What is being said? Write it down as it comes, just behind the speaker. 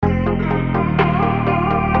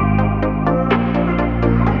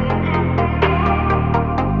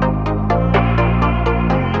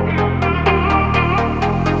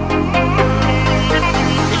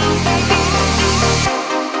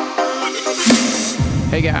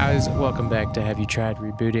Hey guys, welcome back to Have You Tried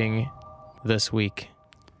Rebooting this week.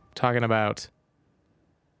 Talking about,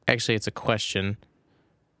 actually it's a question,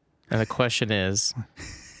 and the question is,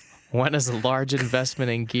 when is a large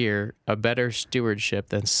investment in gear a better stewardship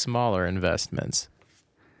than smaller investments?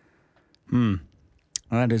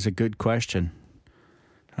 That is a good question.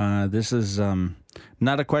 This is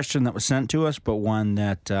not a question that was sent to us, but one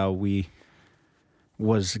that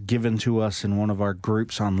was given to us in one of our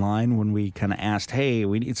groups online when we kind of asked, hey,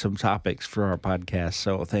 we need some topics for our podcast.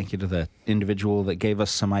 So thank you to the individual that gave us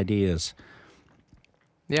some ideas.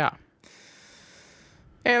 Yeah.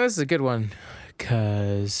 And this is a good one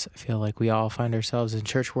because I feel like we all find ourselves in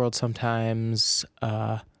church world sometimes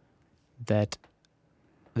that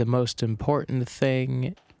the most important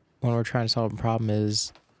thing when we're trying to solve a problem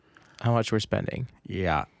is how much we're spending.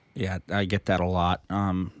 Yeah, I get that a lot.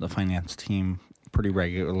 The finance team pretty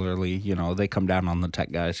regularly, they come down on the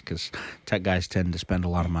tech guys because tech guys tend to spend a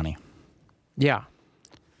lot of money. Yeah.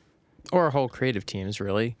 Or whole creative teams,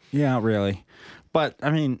 really. Yeah, really. But,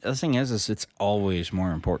 I mean, the thing is it's always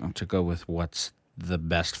more important to go with what's the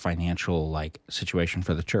best financial, situation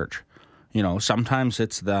for the church. Sometimes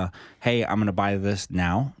it's the, hey, I'm going to buy this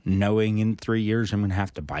now, knowing in 3 years I'm going to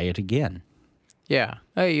have to buy it again. Yeah.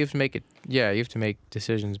 Hey, you have to make it. Yeah, you have to make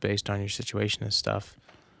decisions based on your situation and stuff.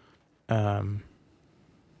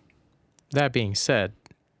 That being said,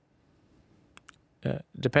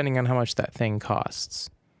 depending on how much that thing costs,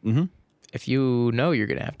 if you know you're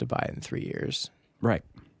going to have to buy it in 3 years. Right.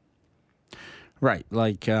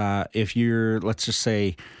 Like, if you're, let's just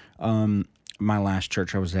say, my last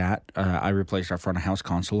church I was at, I replaced our front of house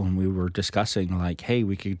console, and we were discussing, hey,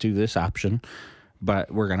 we could do this option, but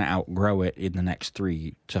we're going to outgrow it in the next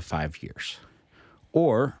 3 to 5 years.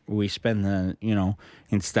 Or we spend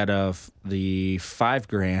instead of the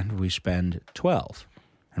 $5,000, we spend 12,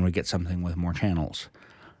 and we get something with more channels.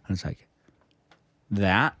 And it's like,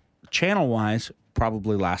 that channel-wise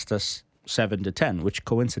probably lasts us 7 to 10, which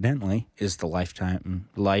coincidentally is the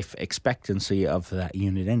life expectancy of that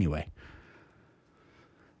unit anyway.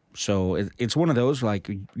 So it's one of those,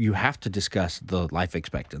 you have to discuss the life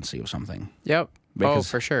expectancy of something. Yep.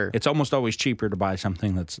 Because for sure. It's almost always cheaper to buy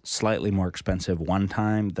something that's slightly more expensive one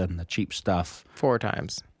time than the cheap stuff 4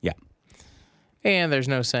 times. Yeah. And there's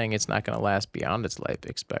no saying it's not going to last beyond its life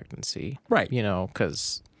expectancy. Right.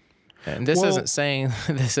 Because this isn't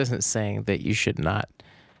saying that you should not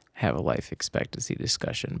have a life expectancy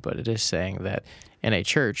discussion, but it is saying that in a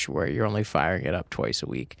church where you're only firing it up twice a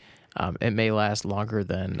week, it may last longer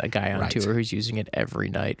than a guy on tour who's using it every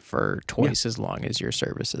night for twice as long as your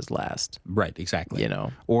services last. Right, exactly.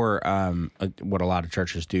 Or what a lot of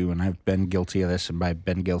churches do, and I've been guilty of this, and by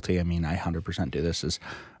been guilty, I mean I 100% do this, is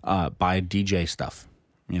buy DJ stuff.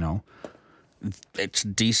 It's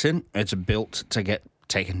decent. It's built to get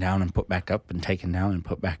taken down and put back up and taken down and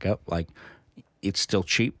put back up. It's still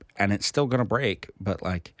cheap, and it's still going to break, but,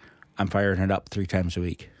 I'm firing it up 3 times a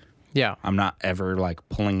week. Yeah. I'm not ever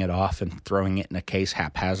pulling it off and throwing it in a case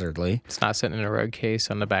haphazardly. It's not sitting in a road case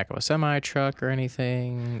on the back of a semi truck or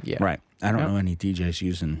anything. Yeah. Right. I don't know any DJs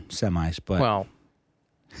using semis, but. Well,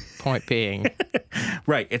 point being.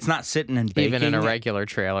 Right. It's not sitting and baking. Even in a regular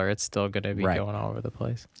trailer, it's still going to be going all over the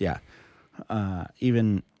place. Yeah.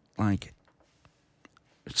 Even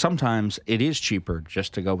sometimes it is cheaper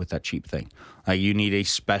just to go with that cheap thing. You need a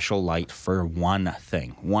special light for one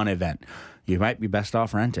thing, one event. You might be best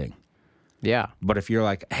off renting. Yeah. But if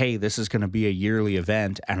you're hey, this is going to be a yearly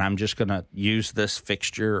event, and I'm just going to use this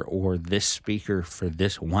fixture or this speaker for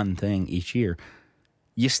this one thing each year,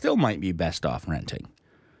 you still might be best off renting.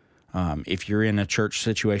 If you're in a church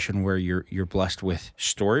situation where you're blessed with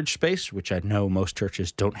storage space, which I know most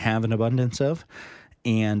churches don't have an abundance of,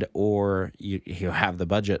 and or you have the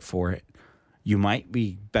budget for it, you might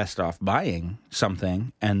be best off buying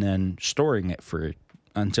something and then storing it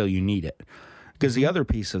until you need it. Because the other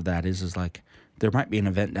piece of that is there might be an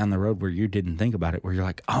event down the road where you didn't think about it, where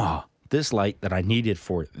you're this light that I needed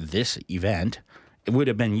for this event, it would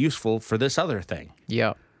have been useful for this other thing.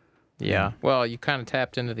 Yeah. Yeah. Well, you kind of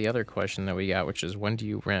tapped into the other question that we got, which is when do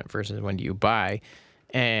you rent versus when do you buy?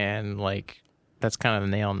 And that's kind of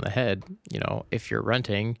the nail on the head. If you're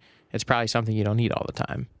renting, it's probably something you don't need all the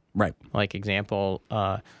time. Right. Example,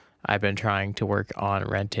 I've been trying to work on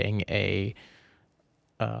renting a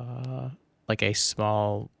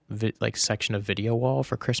small section of video wall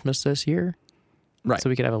for Christmas this year. Right. So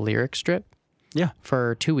we could have a lyric strip. Yeah.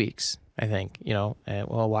 For 2 weeks, I think. And,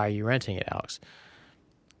 why are you renting it, Alex?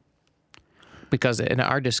 Because in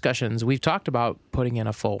our discussions, we've talked about putting in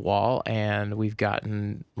a full wall, and we've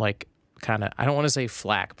gotten kind of, I don't want to say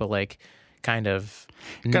flack, but kind of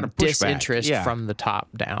Gotta push back. disinterest Yeah. from the top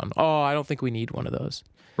down. Oh, I don't think we need one of those.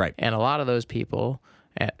 Right. And a lot of those people,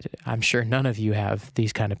 I'm sure none of you have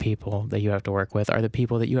these kind of people that you have to work with, are the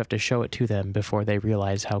people that you have to show it to them before they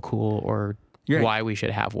realize how cool or why we should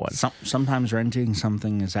have one. Sometimes renting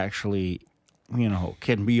something is actually,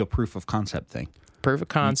 can be a proof of concept thing. Proof of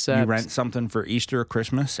concept. You rent something for Easter or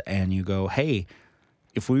Christmas, and you go, hey,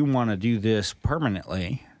 if we want to do this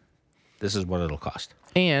permanently, this is what it'll cost.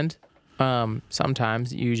 And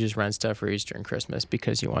sometimes you just rent stuff for Easter and Christmas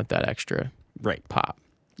because you want that extra pop.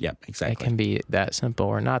 Yep, exactly. It can be that simple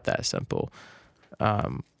or not that simple.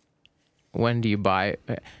 When do you buy?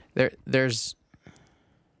 There's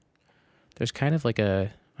kind of like I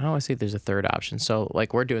don't want to say there's a third option. So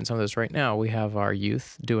like we're doing some of this right now. We have our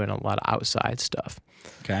youth doing a lot of outside stuff.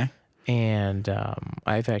 Okay. And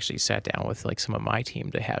I've actually sat down with like some of my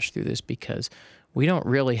team to hash through this because we don't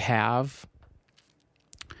really have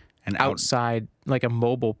an outside, like a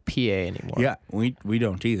mobile PA anymore. Yeah, we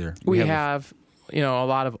don't either. We have a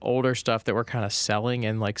lot of older stuff that we're kind of selling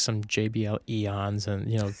and like some JBL Eons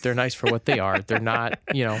and, they're nice for what they are. They're not,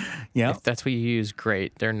 if that's what you use,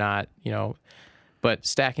 great. They're not, but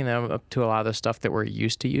stacking them up to a lot of the stuff that we're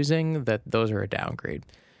used to using, those are a downgrade.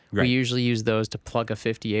 Right. We usually use those to plug a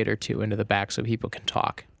 58 or 2 into the back so people can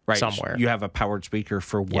talk somewhere. You have a powered speaker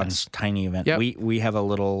for one tiny event. Yep. We have a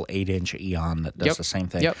little 8-inch Eon that does the same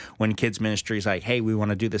thing. Yep. When kids ministry is like, hey, we want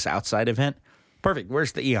to do this outside event, perfect.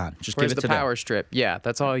 Where's the Eon? Just Where's give it the to power them. strip? Yeah,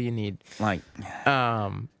 that's all you need. So,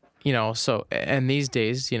 and these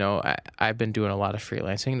days, I've been doing a lot of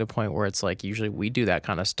freelancing to the point where it's like usually we do that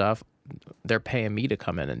kind of stuff. They're paying me to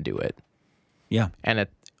come in and do it. Yeah. And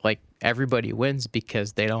everybody wins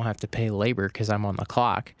because they don't have to pay labor because I'm on the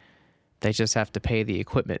clock. They just have to pay the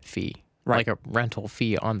equipment fee, like a rental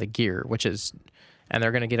fee on the gear, and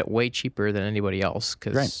they're going to get it way cheaper than anybody else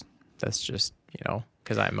because that's just,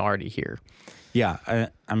 because I'm already here. Yeah.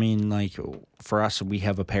 I mean, like for us, we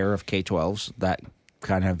have a pair of K12s that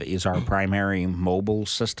kind of is our primary mobile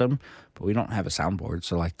system, but we don't have a soundboard.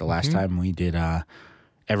 So like the last time we did,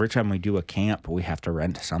 every time we do a camp, we have to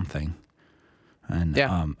rent something. And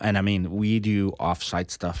I mean, we do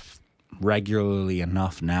off-site stuff regularly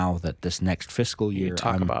enough now that this next fiscal year,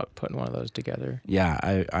 I'm about putting one of those together.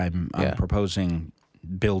 Yeah, I'm proposing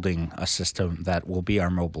building a system that will be our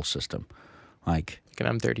mobile system, like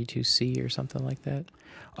an M32C or something like that.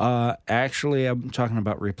 Actually, I'm talking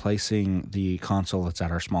about replacing the console that's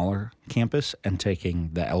at our smaller campus and taking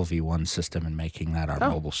the LV1 system and making that our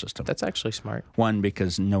mobile system. That's actually smart. One,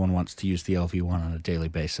 because no one wants to use the LV1 on a daily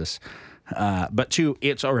basis. But two,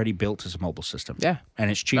 it's already built as a mobile system. Yeah. And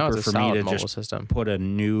it's cheaper for me to just system. put a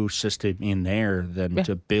new system in there than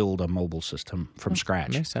to build a mobile system from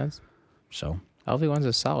scratch. Makes sense. So LV1's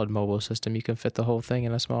a solid mobile system. You can fit the whole thing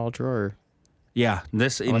in a small drawer. Yeah. In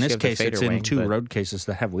this case, it's in two road cases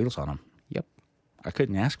that have wheels on them. Yep. I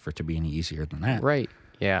couldn't ask for it to be any easier than that. Right.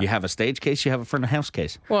 Yeah. You have a stage case, you have a front of house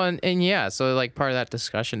case. Well, and yeah, so like part of that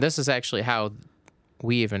discussion, this is actually how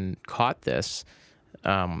we even caught this.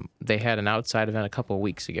 They had an outside event a couple of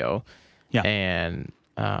weeks ago. Yeah. And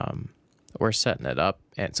we're setting it up.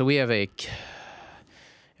 And so we have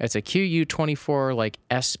it's a QU24 like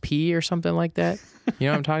SP or something like that. You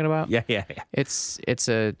know what I'm talking about? Yeah. It's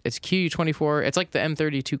QU24. It's like the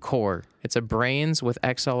M32 core. It's a brains with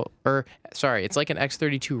it's like an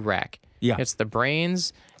X32 rack. Yeah. It's the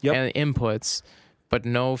brains and the inputs, but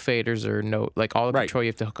no faders or like all the control, you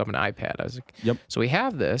have to hook up an iPad. I was like, yep. So we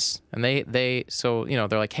have this, and they're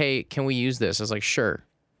like, hey, can we use this? I was like, sure.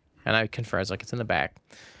 And I confirmed, I was like, it's in the back,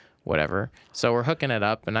 whatever. So we're hooking it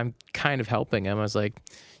up, and I'm kind of helping him. I was like,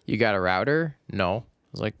 you got a router? No. I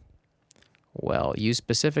was like, well, you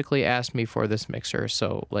specifically asked me for this mixer.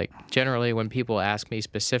 So like generally when people ask me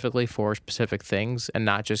specifically for specific things and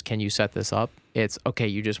not just, can you set this up? It's okay.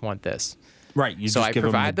 You just want this. Right. So I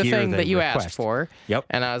provide the thing that you asked for. Yep.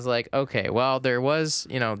 And I was like, okay, well, there was,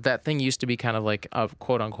 that thing used to be kind of like a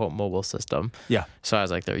quote unquote mobile system. Yeah. So I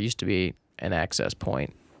was like, there used to be an access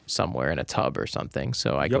point somewhere in a tub or something.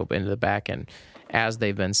 So I go into the back, and as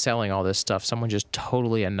they've been selling all this stuff, someone just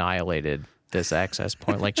totally annihilated this access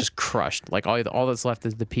point, like just crushed. Like all that's left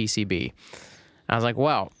is the PCB. I was like,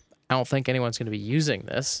 well, I don't think anyone's going to be using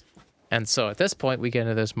this. And so at this point, we get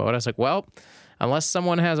into this mode. I was like, well, unless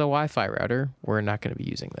someone has a Wi-Fi router, we're not going to be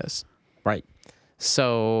using this. Right.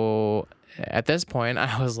 So at this point,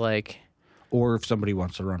 I was like... Or if somebody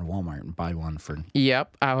wants to run to Walmart and buy one for...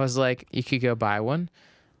 Yep. I was like, you could go buy one.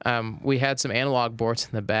 We had some analog boards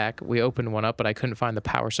in the back. We opened one up, but I couldn't find the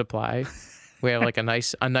power supply. We have like a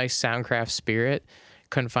nice Soundcraft Spirit.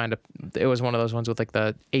 Couldn't find it was one of those ones with like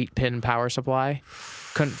the 8-pin power supply.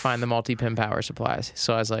 couldn't find the multi-pin power supplies.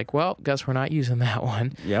 So I was like, well, guess we're not using that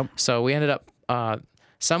one. Yep. So we ended up,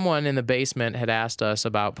 someone in the basement had asked us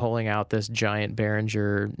about pulling out this giant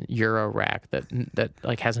Behringer Euro rack that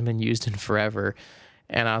like hasn't been used in forever.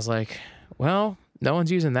 And I was like, well, no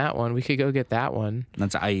one's using that one. We could go get that one.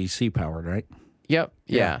 That's IEC powered, right? Yep.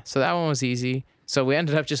 Yeah. So that one was easy. So we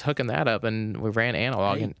ended up just hooking that up, and we ran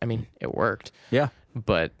analog, and I mean, it worked. Yeah.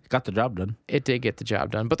 But got the job done. It did get the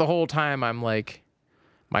job done. But the whole time I'm like,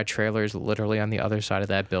 my trailer's literally on the other side of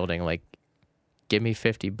that building. Like, give me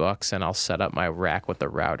 $50 and I'll set up my rack with the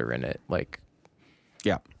router in it. Like,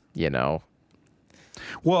 yeah, you know.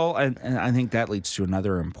 Well, and I think that leads to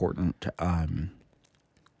another important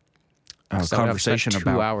conversation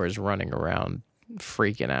about 2 hours running around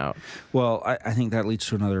freaking out. Well, I think that leads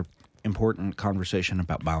to another important conversation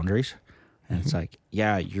about boundaries. And it's like,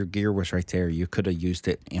 yeah, your gear was right there. You could have used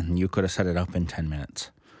it and you could have set it up in 10 minutes.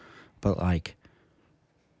 But like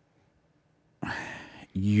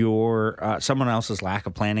someone else's lack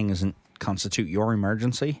of planning doesn't constitute your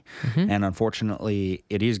emergency. And unfortunately,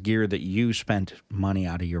 it is gear that you spent money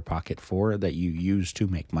out of your pocket for, that you use to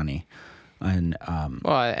make money. And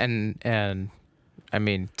and I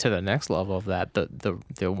mean, to the next level of that, the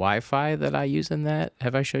Wi-Fi that I use in that,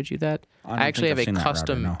 have I showed you that? I actually have a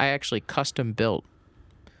custom. I actually custom built.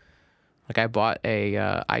 Like, I bought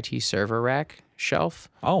a IT server rack shelf.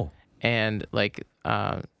 Oh, and like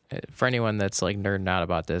for anyone that's like nerding out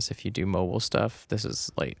about this, if you do mobile stuff, this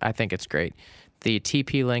is like, I think it's great. The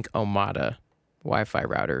TP-Link Omada Wi-Fi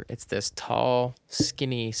router. It's this tall,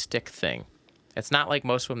 skinny stick thing. It's not like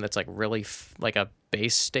most of them that's like really like a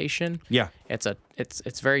base station. Yeah.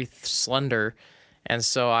 It's very slender. And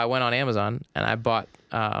so I went on Amazon and I bought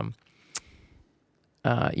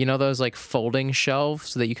you know those like folding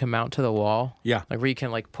shelves that you can mount to the wall? Yeah. Like where you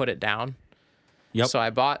can like put it down. Yep. So I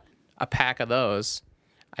bought a pack of those.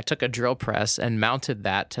 I took a drill press and mounted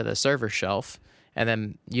that to the server shelf, and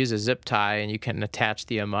then use a zip tie, and you can attach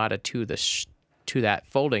the Omada to that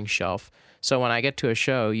folding shelf. So when I get to a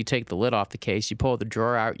show, you take the lid off the case, you pull the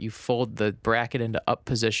drawer out, you fold the bracket into up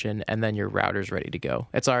position, and then your router's ready to go.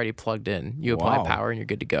 It's already plugged in. You apply power, and you're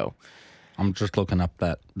good to go. I'm just looking up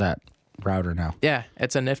that router now. Yeah,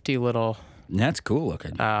 it's a nifty little. That's cool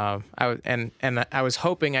looking. I was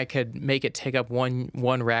hoping I could make it take up one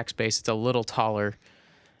rack space. It's a little taller.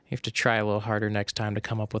 You have to try a little harder next time to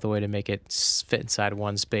come up with a way to make it fit inside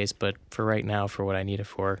one space. But for right now, for what I need it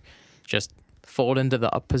for, just fold into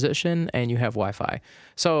the up position and you have Wi-Fi.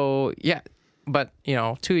 So yeah, but you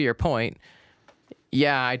know, to your point,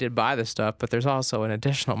 yeah, I did buy the stuff, but there's also an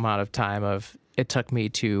additional amount of time of it took me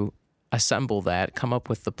to assemble that, come up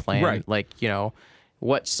with the plan, right. Like, you know,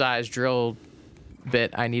 what size drill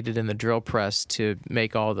bit I needed in the drill press to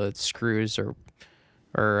make all the screws or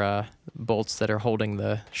bolts that are holding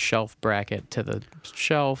the shelf bracket to the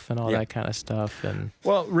shelf and all that kind of stuff. And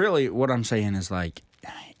well, really what I'm saying is like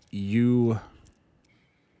you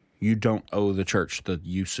don't owe the church the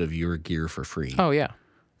use of your gear for free. Oh yeah.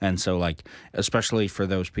 And so like, especially for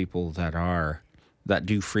those people that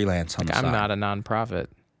do freelance on the side. I'm not a nonprofit.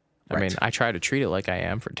 I mean, I try to treat it like I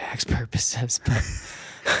am for tax purposes,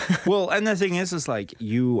 but well, and the thing is like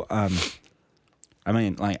you, I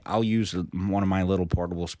mean, like I'll use one of my little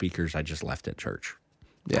portable speakers I just left at church.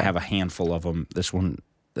 Yeah. I have a handful of them. This one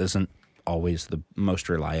isn't always the most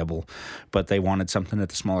reliable, but they wanted something at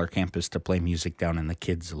the smaller campus to play music down in the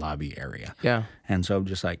kids' lobby area. Yeah. And so I'm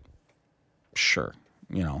just like, sure,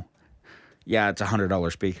 you know, yeah, it's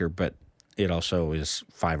 $100 speaker, but it also is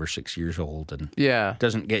 5 or 6 years old and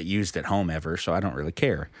doesn't get used at home ever, so I don't really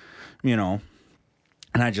care, you know,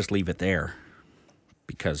 and I just leave it there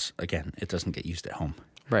because, again, it doesn't get used at home.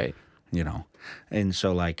 Right. You know, and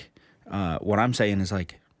so, like, what I'm saying is,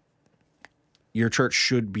 like, your church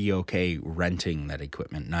should be okay renting that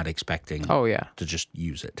equipment, not expecting to just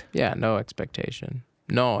use it. Yeah, no expectation.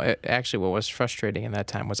 No, actually, what was frustrating in that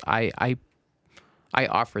time was I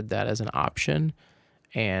offered that as an option,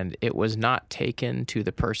 and it was not taken to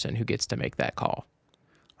the person who gets to make that call.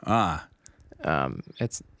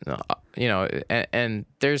 It's you know, and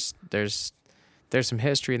there's some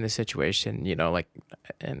history in the situation, you know, like,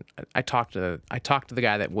 and I talked to the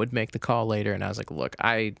guy that would make the call later, and I was like, look,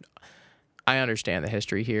 I understand the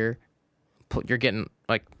history here. You're getting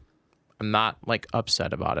like, I'm not like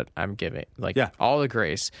upset about it. I'm giving like all the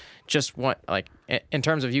grace. Just want like in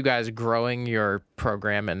terms of you guys growing your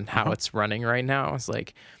program and how it's running right now, it's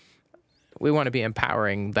like we want to be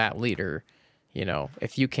empowering that leader. You know,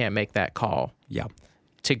 if you can't make that call,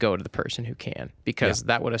 to go to the person who can, because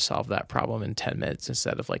that would have solved that problem in 10 minutes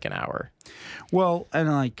instead of like an hour. Well,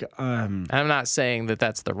 and like, I'm not saying that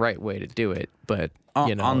that's the right way to do it, but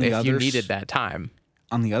you know, if you needed that time.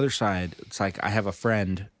 On the other side, it's like I have a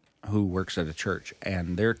friend who works at a church,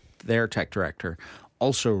 and their tech director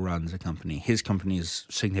also runs a company. His company is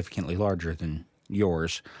significantly larger than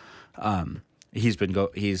yours. He's been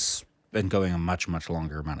going a much, much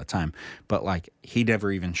longer amount of time, but like he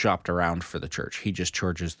never even shopped around for the church. He just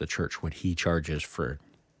charges the church what he charges for,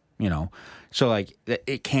 you know. So like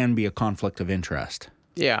it can be a conflict of interest.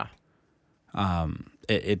 Yeah.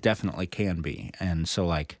 It definitely can be. And so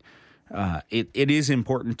like it is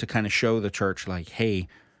important to kind of show the church like, hey,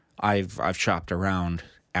 I've shopped around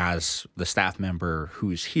as the staff member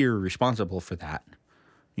who's here responsible for that.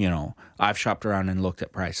 You know, I've shopped around and looked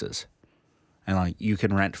at prices. And like you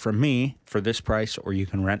can rent from me for this price, or you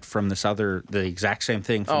can rent from the exact same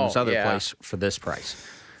thing from this other place for this price.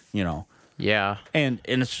 You know. Yeah. And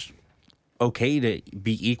it's okay to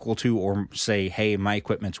be equal to, or say, hey, my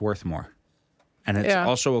equipment's worth more. And it's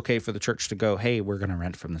also okay for the church to go, hey, we're going to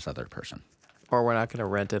rent from this other person. Or we're not going to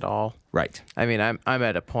rent at all. Right. I mean, I'm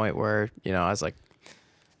at a point where, you know, I was like,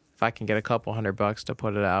 if I can get a couple $100 to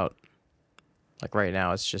put it out, like right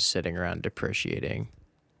now it's just sitting around depreciating.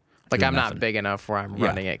 Like I'm not big enough where I'm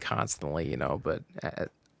running it constantly, you know, but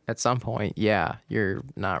at some point, yeah, you're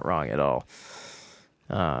not wrong at all.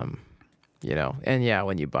 You know, and yeah,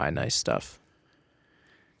 when you buy nice stuff.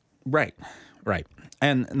 Right.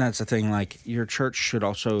 And that's the thing, like your church should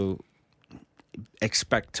also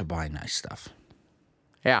expect to buy nice stuff.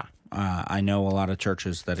 Yeah. I know a lot of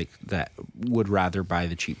churches that would rather buy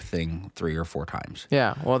the cheap thing 3 or 4 times.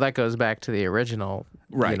 Yeah. Well, that goes back to the original,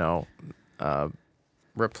 you know,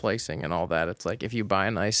 replacing and all that. It's like if you buy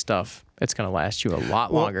nice stuff, it's going to last you a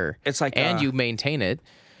lot longer. It's like, and you maintain it.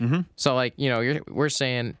 Mm-hmm. So like, you know, we're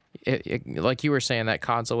saying like you were saying, that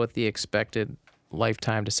console with the expected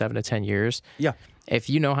lifetime to 7 to 10 years. Yeah. If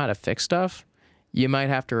you know how to fix stuff, you might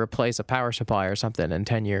have to replace a power supply or something in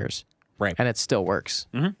 10 years. Right. And it still works.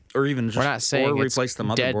 Mm-hmm. Or even just, we're not saying replace the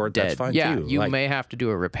motherboard. Dead. That's fine yeah, too. you may have to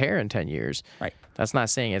do a repair in 10 years. Right. That's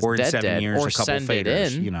not saying it's or in dead 7 years, or a couple send faders,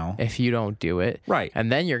 it in, you know, if you don't do it. Right.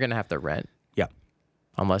 And then you're going to have to rent. Yeah.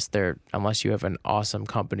 Unless you have an awesome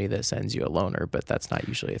company that sends you a loaner, but that's not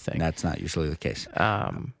usually a thing. That's not usually the case.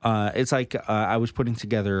 It's like I was putting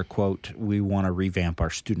together a quote. We want to revamp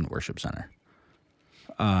our student worship center.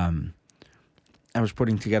 I was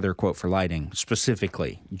putting together a quote for lighting,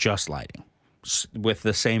 specifically just lighting, with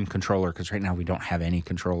the same controller, because right now we don't have any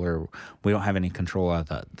controller. We don't have any control of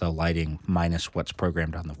the lighting minus what's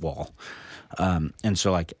programmed on the wall. And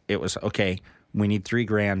so like it was, okay, we need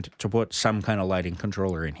 $3,000 to put some kind of lighting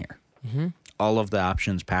controller in here. Mm-hmm. All of the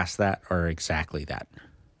options past that are exactly that.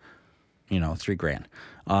 You know, $3,000.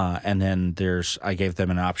 And then I gave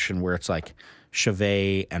them an option where it's like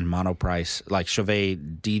Chevet and monoprice, like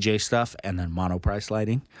Chevet DJ stuff and then monoprice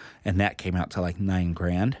lighting. And that came out to like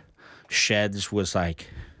 $9,000. Sheds was like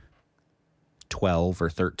 12 or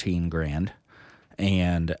 13 grand.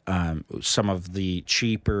 And some of the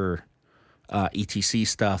cheaper ETC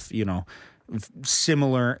stuff, you know,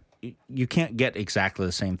 similar. You can't get exactly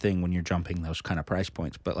the same thing when you're jumping those kind of price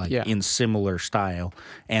points, but like in similar style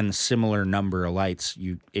and similar number of lights,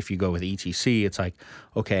 if you go with ETC, it's like,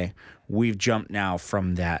 okay, we've jumped now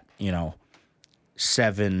from that, you know,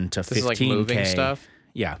 7 to 15K. This is like moving stuff?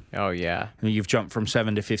 Yeah. Oh, yeah. You've jumped from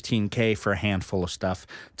 7 to 15K for a handful of stuff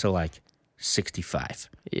to like 65.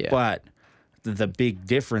 Yeah. But the big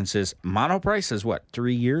difference is monoprice is what,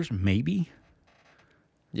 3 years, maybe?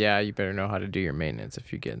 Yeah, you better know how to do your maintenance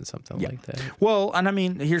if you're getting something like that. Well, and I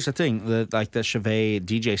mean, here's the thing: the Chevet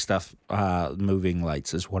DJ stuff, moving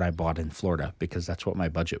lights is what I bought in Florida because that's what my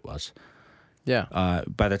budget was. Yeah.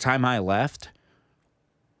 By the time I left,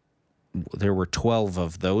 there were 12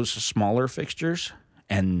 of those smaller fixtures,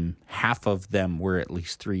 and half of them were at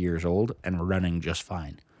least 3 years old and were running just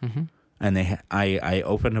fine. Mm-hmm. And I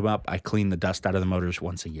opened them up. I cleaned the dust out of the motors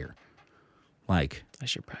once a year. Like, I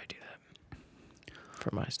should probably do that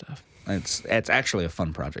for my stuff. It's actually a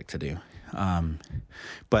fun project to do.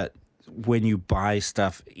 But when you buy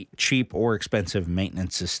stuff, cheap or expensive,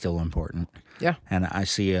 maintenance is still important. Yeah. And I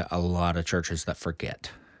see a lot of churches that forget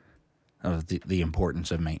of the importance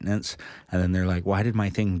of maintenance. And then they're like, why did my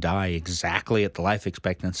thing die exactly at the life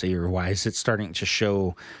expectancy? Or why is it starting to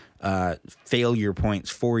show failure points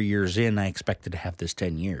 4 years in? I expected to have this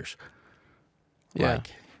 10 years. Yeah. Like,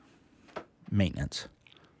 maintenance.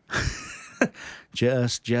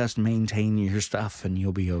 Just maintain your stuff and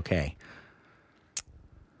you'll be okay.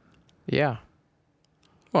 Yeah.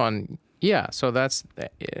 Well, and yeah, so that's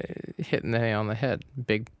hitting the nail on the head.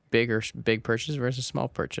 Big purchase versus small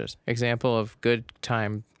purchase. Example of good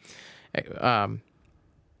time,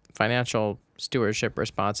 financial stewardship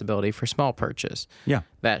responsibility for small purchase. Yeah.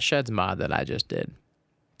 That sheds mod that I just did.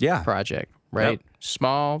 Yeah. Project, right? Yep.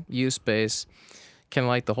 Small use space, can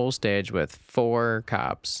light the whole stage with 4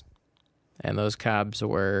 cobs. And those cobs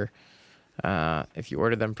were, if you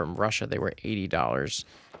ordered them from Russia, they were $80.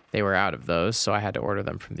 They were out of those, so I had to order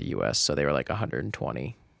them from the U.S., so they were like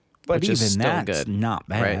 $120. But which even is still that's good, not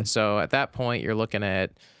bad. right? So at that point, you're looking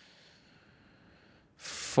at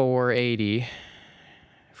 $480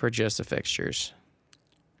 for just the fixtures.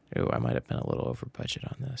 Ooh, I might have been a little over budget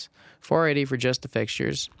on this. $480 for just the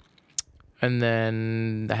fixtures. And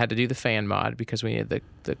then I had to do the fan mod because we needed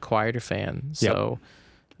the quieter fan. So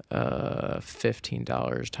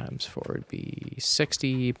 $15 times 4 would be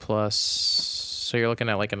 $60 plus. So you're looking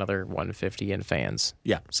at like another $150 in fans.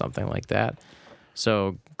 Yeah. Something like that.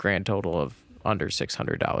 So grand total of under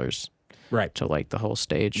 $600. Right. To light the whole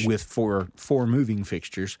stage. With four moving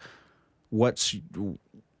fixtures, what's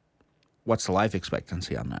the life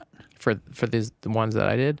expectancy on that? For the ones that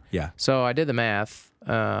I did? Yeah. So I did the math.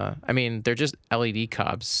 I mean, they're just LED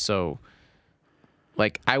cobs, so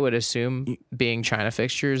like I would assume being China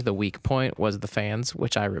fixtures, the weak point was the fans,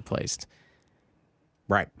 which I replaced.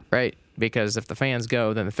 Right. Right? Because if the fans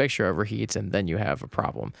go, then the fixture overheats and then you have a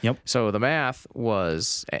problem. Yep. So the math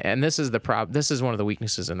was, and this is the problem, this is one of the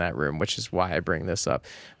weaknesses in that room, which is why I bring this up.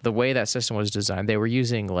 The way that system was designed, they were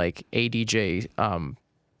using like ADJ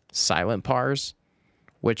silent pars,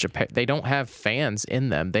 which they don't have fans in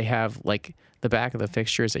them. They have like the back of the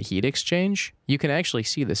fixture is a heat exchange. You can actually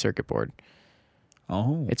see the circuit board.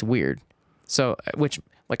 Oh. It's weird. So, which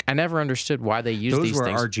like I never understood why they use these things.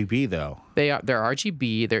 Those were RGB though. They're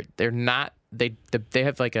RGB. They're not. They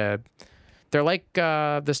have like a. They're like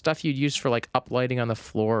the stuff you'd use for like uplighting on the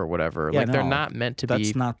floor or whatever. Yeah, like no, they're not meant to be.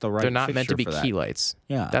 That's not the right. They're not meant to be for that. key lights.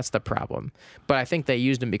 Yeah. That's the problem. But I think they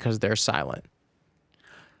used them because they're silent.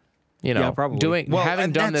 You know, Yeah, probably.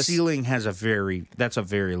 having done that this, ceiling has a very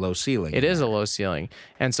low ceiling. it is a low ceiling,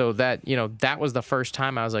 and so that that was the first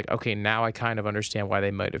time I was like, okay, now I kind of understand why they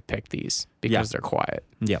might have picked these because they're quiet.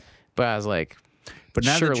 Yeah. But I was like, But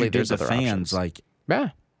now surely that you did there's the other fans, options. like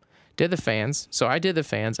did the fans. So I did the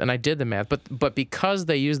fans and I did the math, but because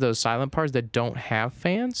they use those silent parts that don't have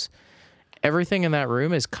fans, everything in that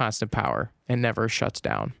room is constant power and never shuts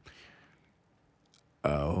down.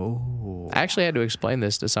 oh, I actually had to explain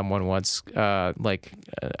this to someone once, I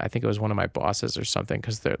think it was one of my bosses or something,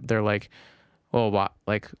 because they're like, well,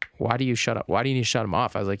 why do you shut up? Why do you need to shut them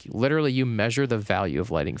off? I was like, literally, you measure the value of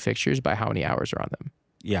lighting fixtures by how many hours are on them.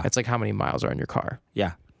 yeah, It's like how many miles are in your car.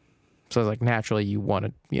 yeah, So it's like naturally you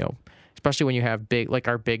want to, especially when you have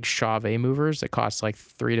our big Chauvet movers that cost like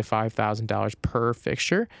 $3,000 to $5,000 per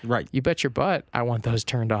fixture. right, You bet your butt I want those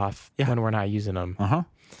turned off when we're not using them.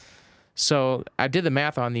 So I did the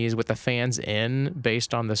math on these with the fans in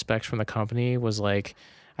based on the specs from the company. Was like,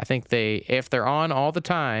 I think if they're on all the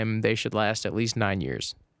time, they should last at least 9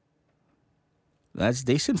 years. That's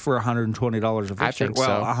decent for $120 a fixture. I think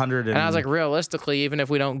well, so. 100 And I was like, realistically, even if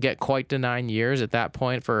we don't get quite to 9 years at that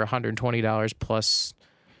point for $120 plus,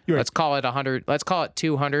 You're let's call it 100. Let's call it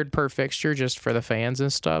 200 per fixture just for the fans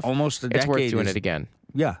and stuff. almost a It's decade. worth doing it again.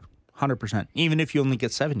 Yeah, 100%. Even if you only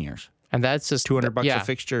get 7 years, And that's just $200 yeah, a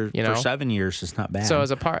fixture you know? for 7 years is not bad. So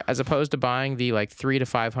as opposed to buying the like $300 to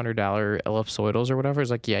 $500 ellipsoidals or whatever,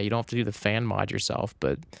 it's like, yeah, you don't have to do the fan mod yourself,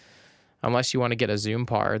 but unless you want to get a zoom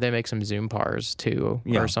par, they make some zoom pars too,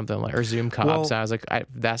 or something like, or zoom cobs. Well, And I was like,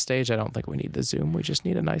 that stage, I don't think we need the zoom. We just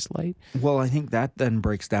need a nice light. Well, I think that then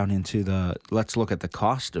breaks down into let's look at the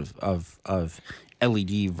cost of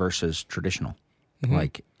LED versus traditional,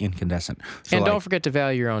 like incandescent. So And don't forget to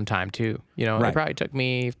value your own time too. It Right. probably took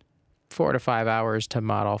me 4 to 5 hours to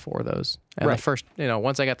mod all 4 of those. And Right. the first,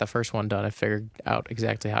 once I got the first one done, I figured out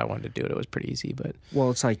exactly how I wanted to do it. It was pretty easy, but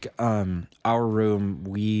Well, it's like our room.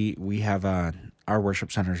 We have our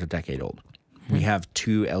worship center is a decade old. We have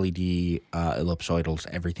 2 LED ellipsoidals.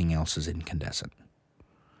 Everything else is incandescent.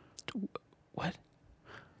 what?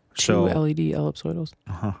 So 2 LED ellipsoidals?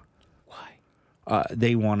 Why?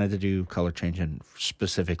 they wanted to do color changing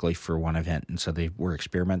specifically for one event, and so they were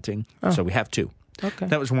experimenting. So we have 2. Okay.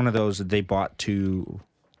 That was one of those that they bought 2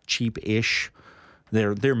 cheap-ish.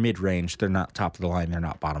 They're mid-range. They're not top of the line. They're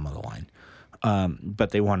not bottom of the line.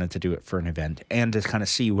 But they wanted to do it for an event and to kind of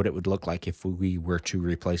see what it would look like if we were to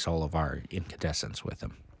replace all of our incandescents with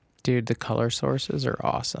them. Dude, the color sources are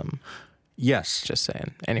awesome. Yes, Just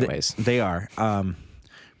saying. Anyways. they are.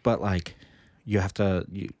 But like, you have to.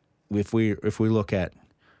 If we look at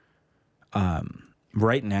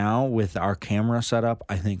Right now, with our camera setup,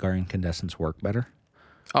 I think our incandescents work better.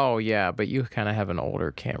 Oh yeah, but you kind of have an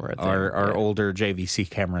older camera. Our older JVC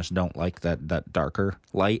cameras don't like that darker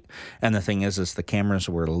light. And the thing is the cameras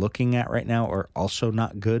we're looking at right now are also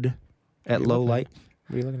not good at low light.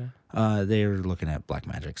 What are you looking at? They're looking at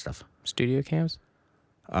Blackmagic stuff. Studio cams?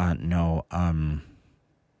 No.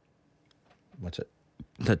 What's it?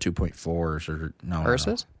 The 2.4s or no?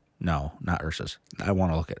 Ursa's? No, not Ursa's. I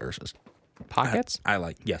want to look at Ursa's. Pockets? I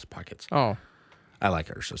like pockets. Oh, I like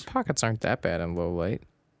Ursa's. pockets aren't that bad in low light.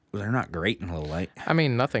 They're not great in low light. I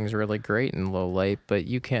mean, nothing's really great in low light, but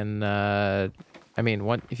you can.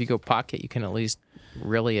 If you go pocket, you can at least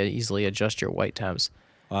really easily adjust your white temps.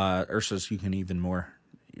 Ursa's, you can even more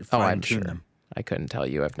I'm fine sure. tune them. I couldn't tell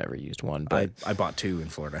you. I've never used one, but I bought 2 in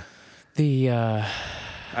Florida.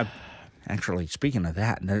 Actually, speaking of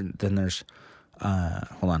that, then there's.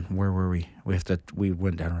 Hold on, where were we? We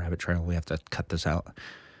went down a rabbit trail. We have to cut this out.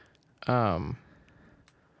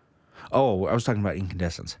 Oh, I was talking about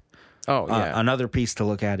incandescents. Oh, yeah. Another piece to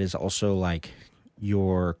look at is also like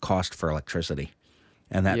your cost for electricity.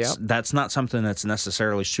 And that's not something that's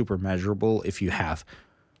necessarily super measurable if you have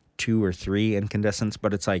 2 or 3 incandescents,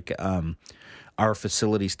 but it's like our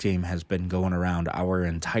facilities team has been going around our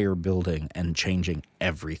entire building and changing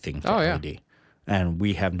everything to LED. And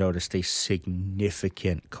we have noticed a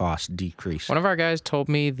significant cost decrease. One of our guys told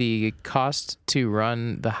me the cost to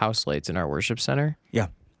run the house lights in our worship center. Yeah.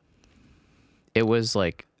 It was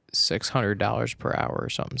like $600 per hour or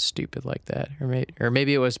something stupid like that, or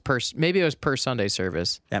maybe it was per Sunday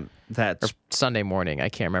service. That's or Sunday morning. I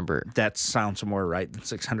can't remember. That sounds more right than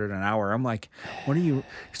 $600 an hour. I'm like, what are you?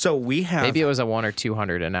 So we have maybe it was a $100 or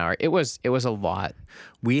 $200 an hour. It was a lot.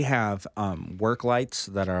 We have work lights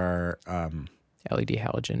that are LED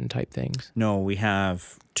halogen type things. No, we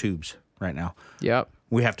have tubes right now. Yep.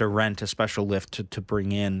 We have to rent a special lift to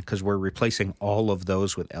bring in because we're replacing all of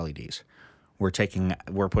those with LEDs.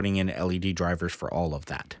 We're putting in LED drivers for all of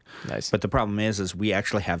that. Nice. But the problem is we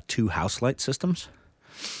actually have 2 house light systems.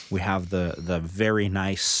 We have the very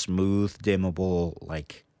nice, smooth, dimmable,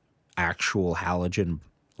 like actual halogen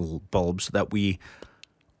bulbs that we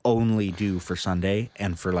only do for Sunday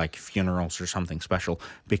and for like funerals or something special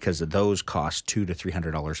because those cost $200 to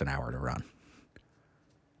 $300 an hour to run.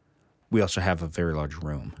 We also have a very large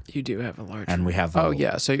room. You do have a large and room. We have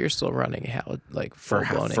so you're still running for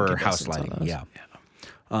house lighting, yeah.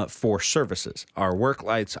 For services, our work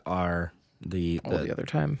lights are the other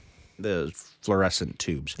time. The fluorescent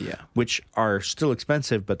tubes, yeah, which are still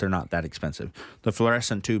expensive, but they're not that expensive. The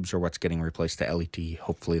fluorescent tubes are what's getting replaced to LED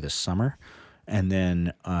hopefully this summer. And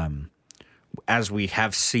then as we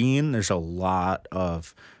have seen, there's a lot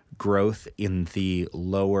of growth in the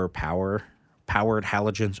lower powered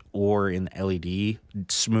halogens or in LED,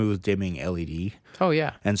 smooth dimming LED. Oh,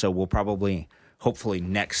 yeah. And so we'll probably, hopefully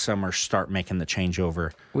next summer, start making the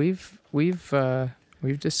changeover. We've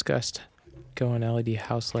discussed going LED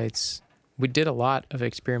house lights. We did a lot of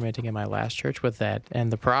experimenting in my last church with that.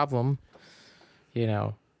 And the problem,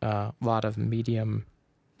 a lot of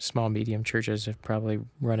small, medium churches have probably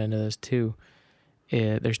run into this too.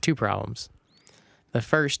 There's 2 problems. The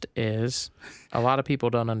first is a lot of people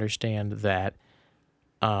don't understand that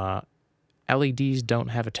LEDs don't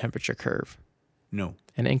have a temperature curve. No.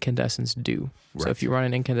 And incandescents do. Right. So if you run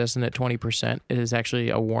an incandescent at 20%, it is actually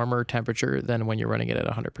a warmer temperature than when you're running it at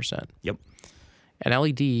 100%. Yep. An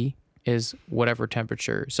LED is whatever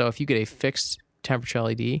temperature. So if you get a fixed temperature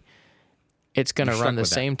LED, it's going to run the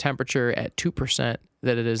same temperature at 2%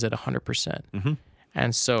 that it is at 100%. Mm-hmm.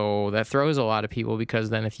 And so that throws a lot of people because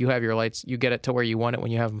then if you have your lights, you get it to where you want it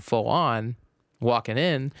when you have them full on, walking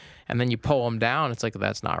in, and then you pull them down. It's like,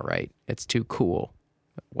 that's not right. It's too cool.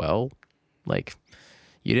 Well,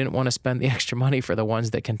 you didn't want to spend the extra money for the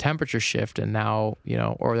ones that can temperature shift and now,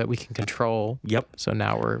 or that we can control. Yep. So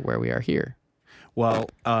now we're where we are here. Well,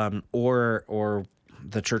 or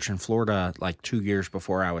the church in Florida, 2 years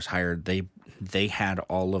before I was hired, they had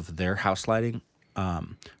all of their house lighting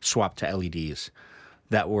swapped to LEDs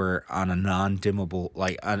that were on a non-dimmable,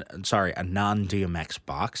 a non-DMX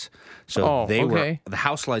box. So the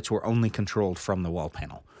house lights were only controlled from the wall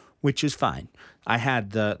panel, which is fine. I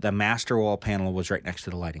had the master wall panel was right next to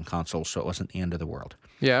the lighting console, so it wasn't the end of the world.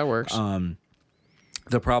 Yeah, it works.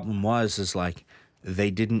 The problem is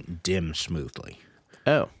they didn't dim smoothly.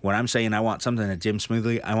 Oh. When I'm saying I want something to dim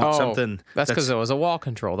smoothly, I want something that's because it was a wall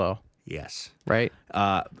control, though. Yes. Right?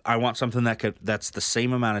 I want something that's the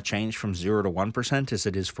same amount of change from 0 to 1% as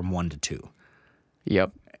it is from 1 to 2.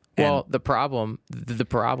 Yep. Well, the problem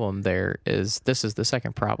there is, this is the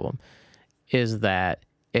second problem, is that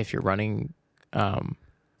if you're running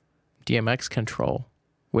DMX control,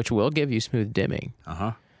 which will give you smooth dimming.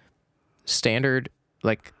 Standard,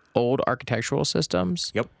 like old architectural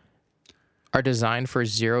systems are designed for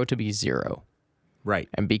 0 to be 0. Right.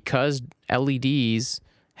 And because LEDs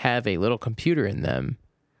have a little computer in them,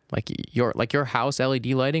 like your house LED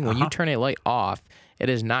lighting, when you turn a light off, it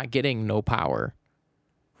is not getting no power.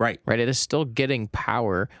 Right. Right. It is still getting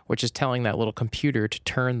power, which is telling that little computer to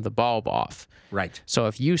turn the bulb off. Right. So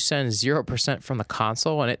if you send 0% from the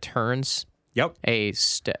console and it turns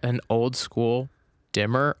an old school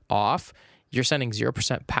dimmer off, you're sending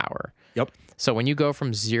 0% power. Yep. So when you go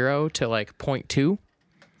from 0 to like 0.2,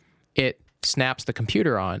 it snaps the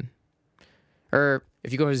computer on. Or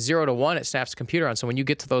if you go 0 to 1, it snaps the computer on. So when you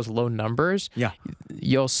get to those low numbers,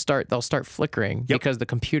 they'll start flickering because the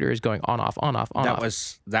computer is going on, off, on, off, on,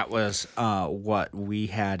 off. That was what we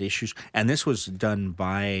had issues. And this was done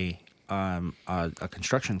by a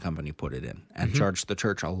construction company put it in and charged the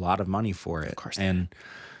church a lot of money for it. Of course. And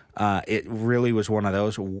it really was one of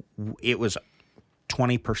those. It was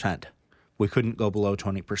 20%. We couldn't go below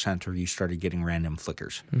 20% or you started getting random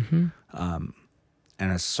flickers. And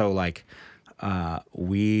it's so like...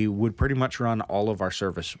 we would pretty much run all of our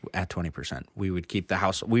service at 20%. We would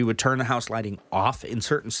we would turn the house lighting off in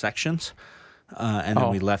certain sections, and then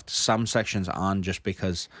we left some sections on just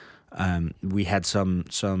because we had some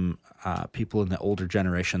people in the older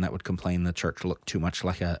generation that would complain the church looked too much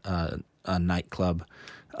like a nightclub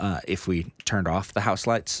if we turned off the house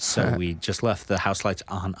lights. So we just left the house lights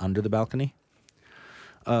on under the balcony.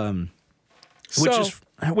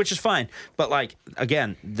 Which is fine, but like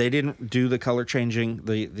again, they didn't do the color changing,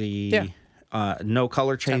 no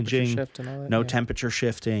color changing, no temperature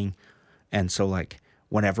shifting, and so like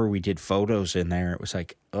whenever we did photos in there, it was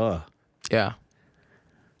like,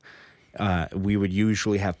 we would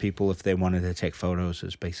usually have people if they wanted to take photos,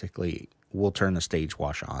 is basically we'll turn the stage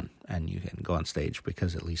wash on and you can go on stage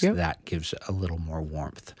because at least that gives a little more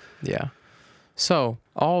warmth. Yeah. So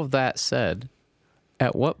all of that said.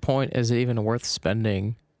 At what point is it even worth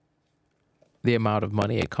spending the amount of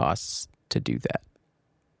money it costs to do that?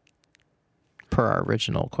 Per our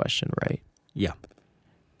original question, right? Yeah.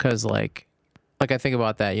 Because like I think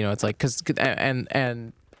about that, it's like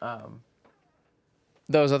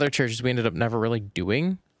those other churches we ended up never really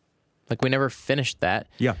doing. Like we never finished that.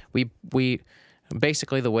 Yeah. We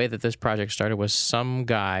basically the way that this project started was some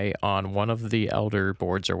guy on one of the elder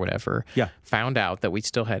boards or whatever found out that we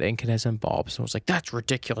still had incandescent bulbs and was like, that's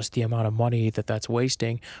ridiculous, the amount of money that's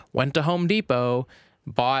wasting. Went to Home Depot,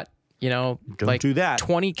 bought, do that.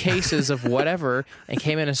 20 cases of whatever and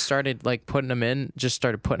came in and started putting them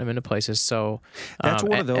into places. So that's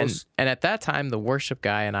one of those. And at that time, the worship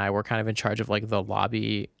guy and I were kind of in charge of the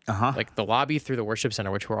lobby, the lobby through the worship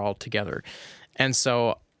center, which were all together. And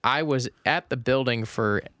so I was at the building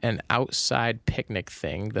for an outside picnic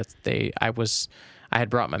thing I had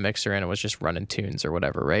brought my mixer in and was just running tunes or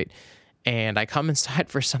whatever, right? And I come inside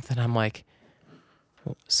for something. I'm like,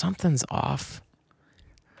 well, something's off.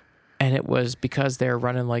 And it was because they're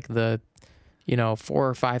running the 4,000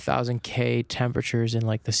 or 5,000 K temperatures in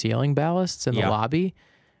the ceiling ballasts in the lobby,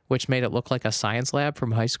 which made it look like a science lab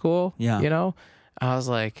from high school. Yeah. I was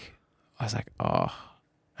like, oh.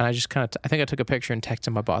 And I just I think I took a picture and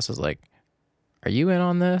texted my boss. I was like, are you in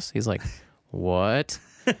on this? He's like, what?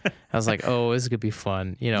 I was like, oh, this is going to be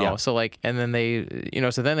fun. So and then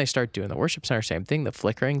they start doing the worship center, same thing. The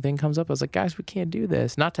flickering thing comes up. I was like, guys, we can't do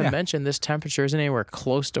this. Not to mention this temperature isn't anywhere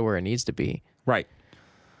close to where it needs to be. Right.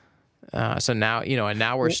 So now, and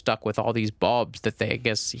now we're stuck with all these bulbs that I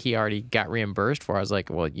guess he already got reimbursed for. I was like,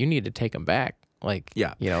 well, you need to take them back.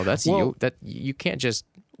 That's you, that you can't just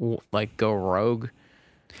go rogue.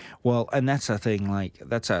 Well, and that's a thing,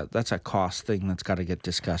 that's a cost thing that's got to get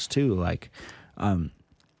discussed too.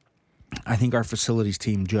 I think our facilities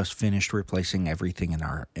team just finished replacing everything in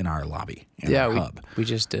our lobby, our hub. We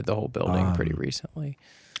just did the whole building pretty recently.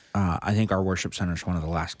 I think our worship center is one of the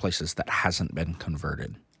last places that hasn't been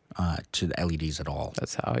converted to the LEDs at all.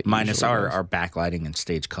 That's how it minus our backlighting and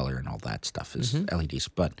stage color and all that stuff is LEDs.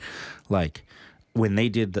 But when they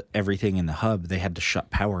did everything in the hub, they had to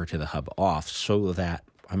shut power to the hub off so that.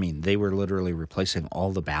 They were literally replacing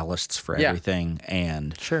all the ballasts for everything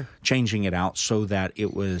and changing it out so that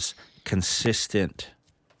it was consistent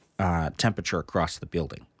temperature across the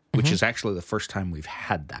building, which is actually the first time we've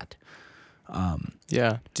had that.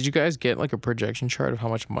 Did you guys get a projection chart of how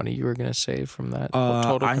much money you were going to save from that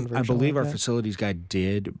total conversion? I believe our facilities guy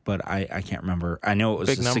did, but I can't remember. I know it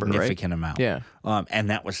was a significant amount. Yeah. And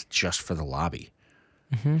that was just for the lobby.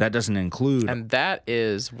 That doesn't include... And that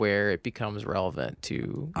is where it becomes relevant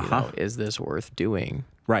to, is this worth doing?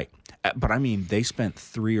 Right. But I mean, they spent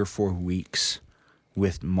 3 or 4 weeks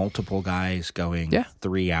with multiple guys going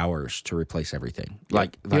 3 hours to replace everything.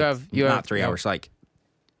 Like you not have 3 hours, like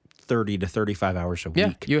 30 to 35 hours a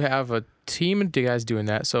week. You have a team of guys doing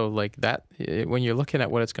that. So like that, when you're looking at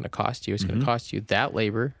what it's going to cost you, it's going to cost you that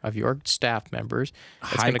labor of your staff members.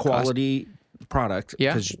 It's High quality product.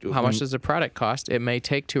 Yeah. How much does the product cost? It may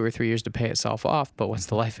take 2 or 3 years to pay itself off, but what's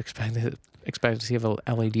the life expectancy of a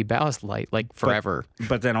LED ballast light? Like forever.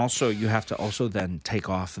 But then also you have to also then take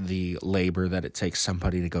off the labor that it takes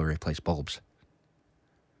somebody to go replace bulbs.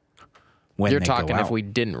 You're talking if we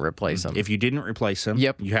didn't replace them. If you didn't replace them,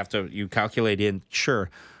 you calculate in, sure,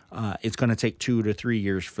 it's going to take 2 to 3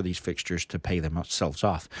 years for these fixtures to pay themselves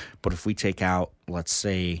off. But if we take out, let's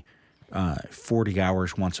say, 40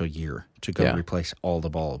 hours once a year to go replace all the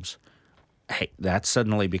bulbs, hey, that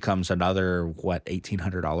suddenly becomes another,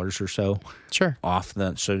 $1,800 or so? Sure. Off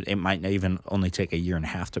so it might even only take a year and a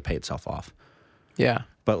half to pay itself off. Yeah.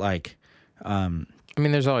 But like... I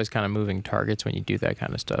mean, there's always kind of moving targets when you do that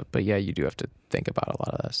kind of stuff. But yeah, you do have to think about a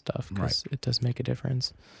lot of that stuff because it does make a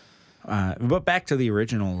difference. But back to the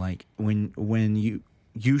original, like when you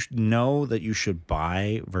know that you should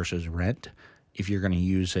buy versus rent if you're going to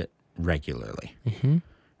use it regularly. Mm-hmm.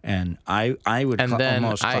 And I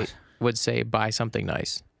would say buy something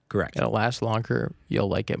nice. Correct. It'll last longer. You'll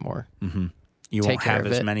like it more. Mm-hmm. You won't have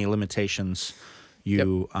as many limitations.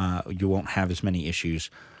 You won't have as many issues.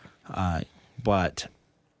 But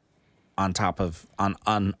on top of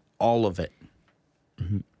on all of it,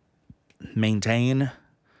 maintain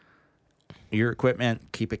your equipment,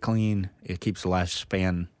 keep it clean. It keeps the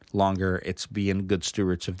lifespan longer. It's being good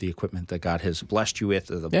stewards of the equipment that God has blessed you with,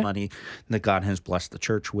 the money that God has blessed the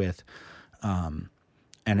church with, and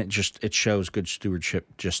it shows good stewardship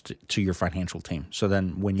just to your financial team. So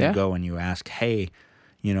then when you go and you ask, hey,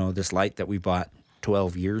 this light that we bought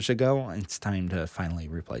 12 years ago, it's time to finally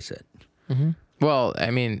replace it. Mm-hmm. Well,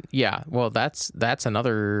 I mean, well, that's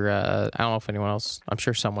another, I don't know if anyone else, I'm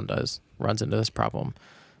sure someone runs into this problem.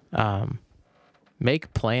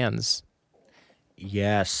 Make plans.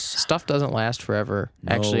 Yes. Stuff doesn't last forever.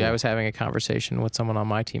 No. Actually, I was having a conversation with someone on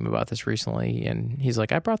my team about this recently, and he's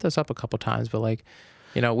like, I brought this up a couple times, but like,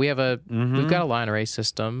 we've got a line array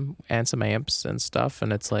system and some amps and stuff,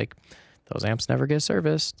 and it's like, those amps never get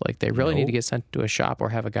serviced. Like, they really need to get sent to a shop or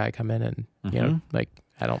have a guy come in and,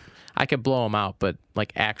 I could blow them out, but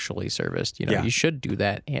like actually serviced, you should do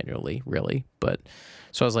that annually, really. But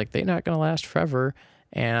so I was like, they're not going to last forever.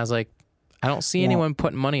 And I was like, I don't see anyone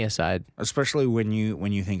putting money aside. Especially when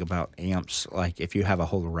you think about amps, like if you have a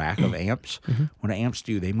whole rack of amps, what amps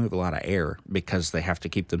do, they move a lot of air because they have to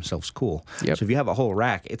keep themselves cool. Yep. So if you have a whole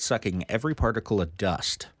rack, it's sucking every particle of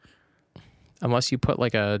dust. Unless you put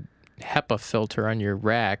like a HEPA filter on your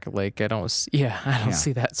rack, like I don't see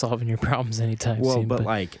that solving your problems anytime soon. Well, but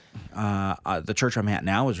like the church I'm at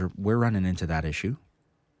now we're running into that issue.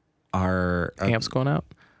 Our amps going out.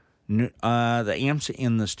 The amps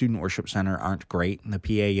in the student worship center aren't great. The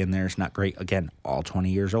PA in there is not great. Again, all 20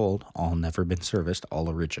 years old, all never been serviced, all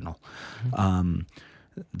original. Mm-hmm.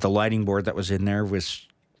 The lighting board that was in there was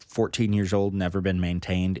 14 years old, never been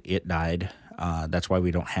maintained. It died. That's why we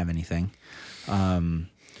don't have anything.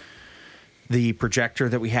 The projector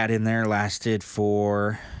that we had in there lasted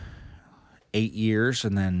for 8 years,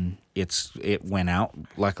 and then it went out.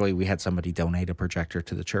 Luckily, we had somebody donate a projector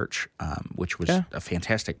to the church, which was a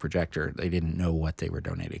fantastic projector. They didn't know what they were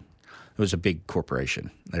donating. It was a big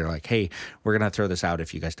corporation. They're like, hey, we're going to throw this out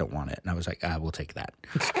if you guys don't want it. And I was like, we'll take that.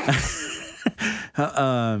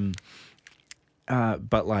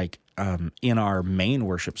 But like in our main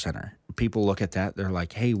worship center, people look at that. They're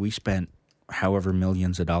like, hey, we spent however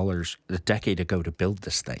millions of dollars a decade ago to build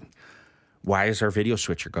this thing. Why is our video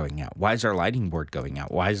switcher going out? Why is our lighting board going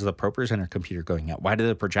out? Why is the ProPresenter computer going out? Why do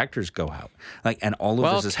the projectors go out? Like, and all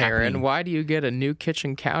of this is happening. Why do you get a new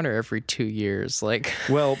kitchen counter every 2 years? Like,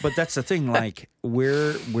 well, but that's the thing. Like,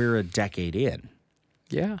 we're a decade in.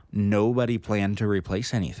 Yeah. Nobody planned to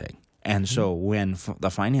replace anything, and so when the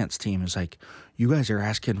finance team is like, "You guys are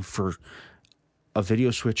asking for a video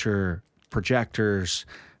switcher, projectors,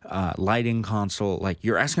 lighting console, like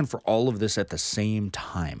you're asking for all of this at the same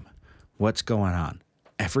time." What's going on?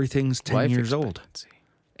 Everything's 10 years old.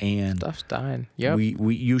 And stuff's dying. Yep.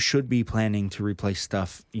 You should be planning to replace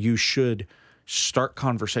stuff. You should start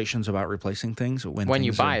conversations about replacing things when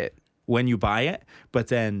you buy it. When you buy it, but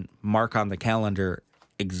then mark on the calendar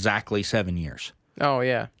exactly 7 years. Oh,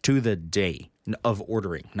 yeah. To the day of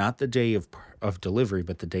ordering. Not the day of delivery,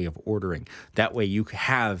 but the day of ordering. That way you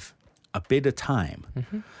have a bit of time.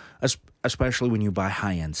 Mm-hmm. especially when you buy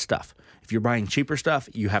high-end stuff. If you're buying cheaper stuff,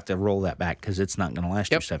 you have to roll that back because it's not going to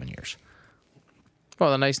last you 7 years.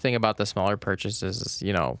 Well, the nice thing about the smaller purchases is,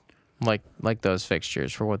 like those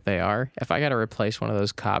fixtures for what they are. If I got to replace one of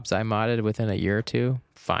those cobs I modded within a year or two,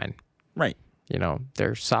 fine. Right.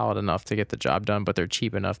 They're solid enough to get the job done, but they're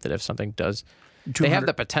cheap enough that if something does, they have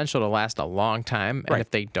the potential to last a long time. And if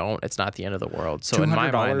they don't, it's not the end of the world. So in my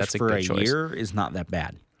mind, that's a good choice. $200 for a year is not that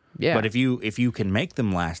bad. Yeah. But if you can make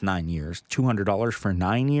them last 9 years, $200 for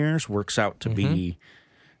 9 years works out to be,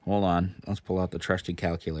 hold on, let's pull out the trusty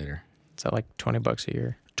calculator. Is that like $20 a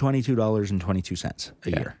year? $22.22 a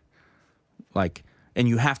year. Like, and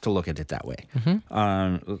you have to look at it that way.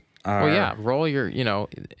 Roll your,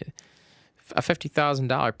 a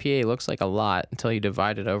 $50,000 PA looks like a lot until you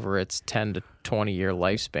divide it over its 10 to 20 year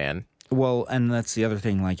lifespan. Well, and that's the other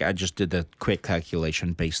thing. Like, I just did the quick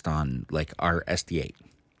calculation based on like our SD8,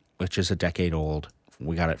 which is a decade old.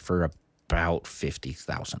 We got it for about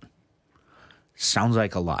 $50,000. Sounds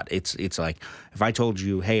like a lot. It's like if I told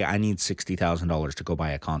you, hey, I need $60,000 to go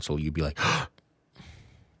buy a console, you'd be like,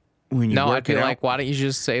 I'd be like, why don't you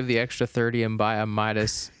just save the extra 30 and buy a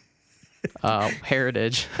Midas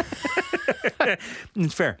Heritage?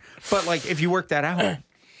 It's fair, but like if you work that out,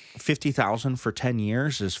 $50,000 for 10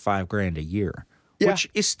 years is $5,000 a year, which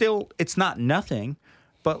is still, it's not nothing,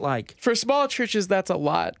 but like for small churches that's a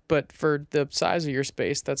lot, but for the size of your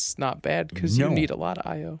space that's not bad because you need a lot of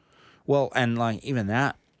I/O. Well, and like even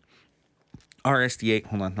that, our SD8.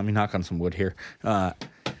 Hold on, let me knock on some wood here. Our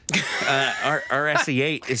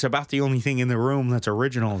SD8 is about the only thing in the room that's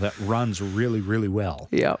original that runs really, really well.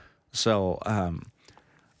 Yeah. So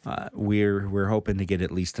we're hoping to get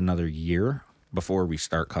at least another year before we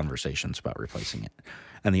start conversations about replacing it.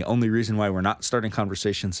 And the only reason why we're not starting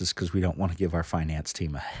conversations is because we don't want to give our finance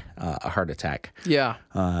team a heart attack. Yeah.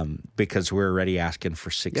 Because we're already asking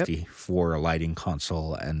for $60 for a lighting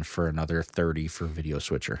console and for another $30 for a video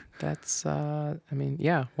switcher. That's Well,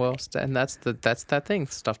 and that's that thing.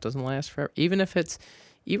 Stuff doesn't last forever. Even if it's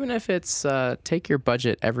take your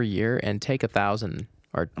budget every year and take 1,000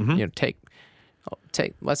 or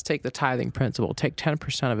let's take the tithing principle. Take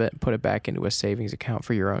 10% of it and put it back into a savings account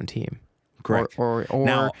for your own team. Correct.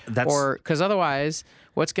 Or because otherwise,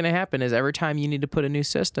 what's going to happen is every time you need to put a new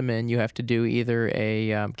system in, you have to do either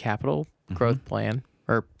a capital growth plan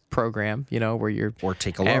or program, where you're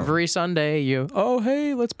take a loan. Every Sunday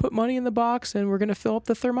hey, let's put money in the box and we're going to fill up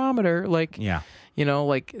the thermometer. Like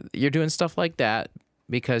you're doing stuff like that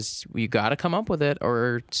because you got to come up with it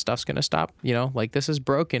or stuff's going to stop. Like this is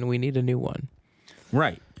broken. We need a new one.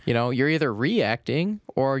 Right. You're either reacting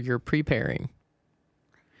or you're preparing.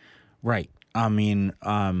 Right. I mean,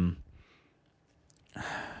 but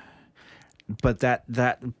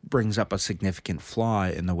that brings up a significant flaw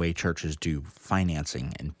in the way churches do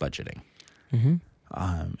financing and budgeting.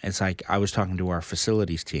 It's like I was talking to our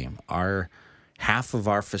facilities team. Half of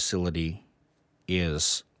our facility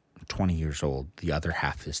is 20 years old. The other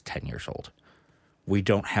half is 10 years old. We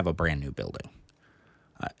don't have a brand new building.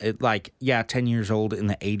 10 years old in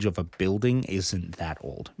the age of a building isn't that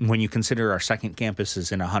old. When you consider our second campus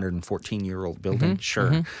is in a 114-year-old building,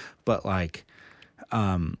 sure. But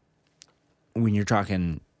when you're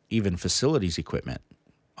talking even facilities equipment,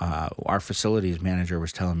 our facilities manager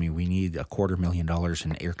was telling me we need $250,000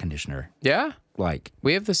 in air conditioner. Yeah.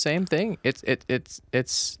 We have the same thing. It's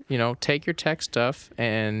take your tech stuff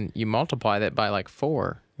and you multiply that by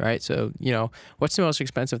 4. Right, so what's the most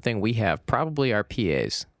expensive thing we have? Probably our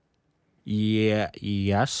PAs. Yeah.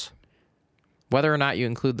 Yes. Whether or not you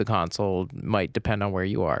include the console might depend on where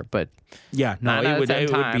you are, but 9 out of 10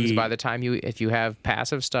 times, by the time if you have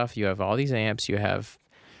passive stuff, you have all these amps, you have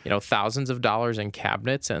thousands of dollars in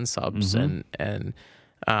cabinets and subs, and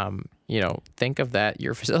think of that.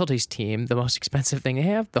 Your facilities team, the most expensive thing they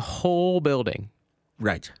have, the whole building.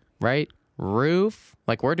 Right. Roof,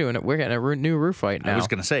 we're doing it. We're getting a new roof right now. I was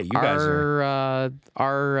gonna say guys are.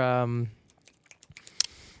 Our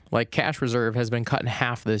cash reserve has been cut in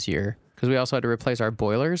half this year because we also had to replace our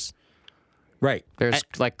boilers. Right. There's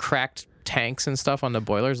cracked tanks and stuff on the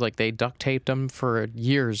boilers. They duct taped them for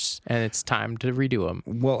years, and it's time to redo them.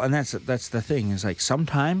 Well, and that's the thing is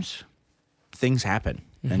sometimes things happen,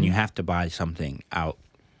 and you have to buy something out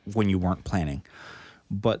when you weren't planning.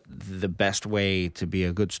 But the best way to be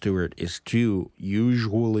a good steward is to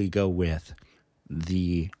usually go with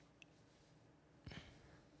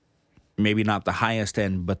maybe not the highest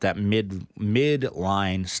end, but that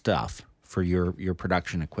mid-line stuff for your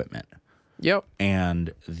production equipment. Yep.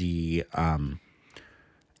 And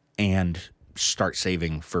and start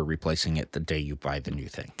saving for replacing it the day you buy the new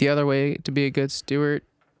thing. The other way to be a good steward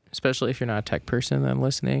especially if you're not a tech person then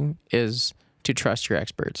listening, is to trust your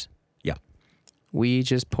experts. Yeah. We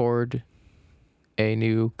just poured a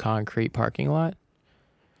new concrete parking lot.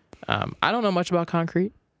 I don't know much about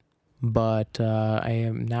concrete, but I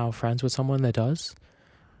am now friends with someone that does.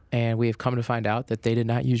 And we have come to find out that they did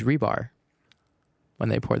not use rebar when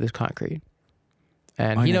they poured this concrete.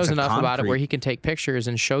 And he knows enough about it where he can take pictures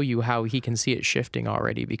and show you how he can see it shifting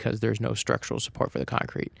already because there's no structural support for the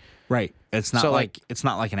concrete. Right. It's not it's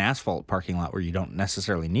not like an asphalt parking lot where you don't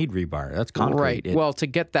necessarily need rebar. That's concrete. Right. Well, to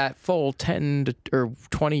get that full 10 or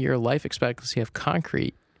 20 year life expectancy of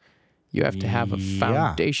concrete, you have to have a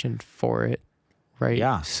foundation for it, right?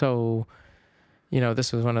 Yeah. So,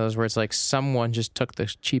 this was one of those where it's like someone just took the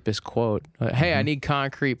cheapest quote. Hey, I need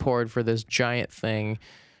concrete poured for this giant thing.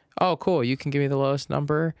 Oh, cool. You can give me the lowest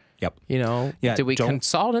number. Yep. Did we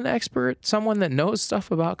consult an expert, someone that knows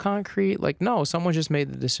stuff about concrete? Like, no, someone just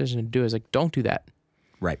made the decision to do it. It's like, don't do that.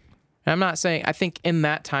 Right. And I'm not saying, I think in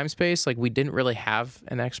that time space, like we didn't really have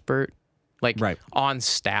an expert on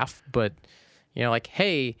staff, but,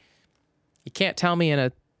 hey, you can't tell me in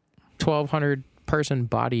a 1,200 person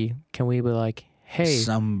body, can we be like, hey,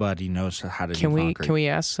 somebody knows how to do concrete. Can we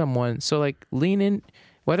ask someone? So like lean in,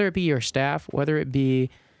 whether it be your staff, whether it be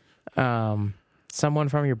someone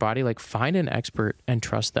from your body, like find an expert and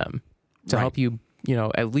trust them to help you,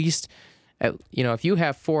 at least, if you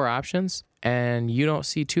have 4 options and you don't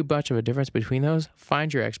see too much of a difference between those,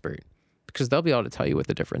 find your expert because they'll be able to tell you what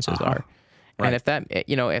the differences are. Right. And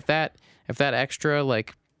if that extra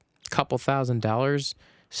like couple $1,000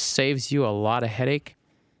 saves you a lot of headache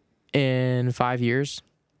in 5 years,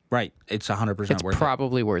 right? It's 100% worth it. It's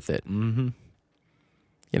probably worth it. Mm-hmm.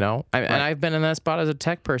 And I've been in that spot as a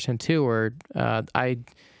tech person too, where we're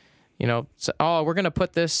gonna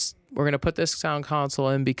put this sound console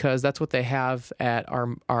in because that's what they have at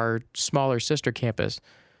our smaller sister campus.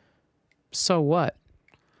 So what?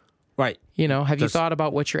 Right. Have you thought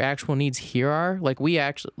about what your actual needs here are? Like we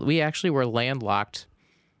actually were landlocked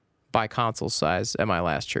by console size at my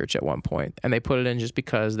last church at one point, and they put it in just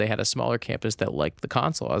because they had a smaller campus that liked the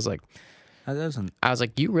console. I was like,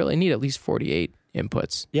 you really need at least 48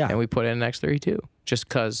 inputs. Yeah. And we put in an X32 just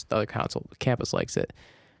because the other campus likes it.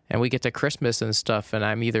 And we get to Christmas and stuff, and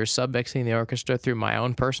I'm either sub-mixing the orchestra through my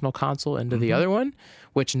own personal console into the other one,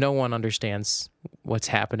 which no one understands what's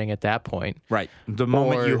happening at that point. Right. The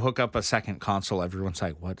moment you hook up a second console, everyone's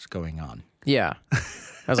like, what's going on? Yeah.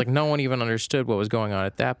 I was like, no one even understood what was going on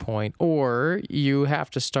at that point. Or you have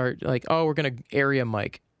to start like, oh, we're going to area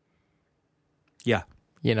mic. Yeah.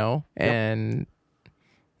 And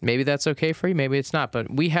maybe that's okay for you. Maybe it's not. But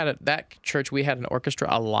that church, we had an orchestra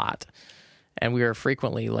a lot. And we were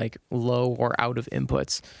frequently like low or out of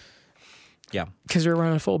inputs. Yeah. Because we were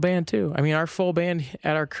running a full band too. I mean, our full band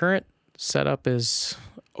at our current setup is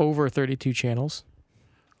over 32 channels.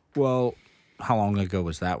 Well, how long ago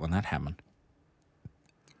was that when that happened?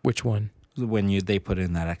 Which one? When they put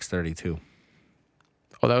in that X32.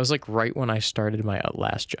 Oh, that was like right when I started my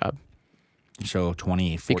last job. So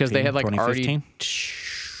 2014, because they had like 2015? already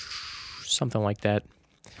something like that.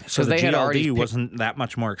 So the GLD wasn't that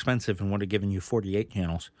much more expensive and would have given you 48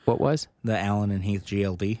 channels. What was? The Allen and Heath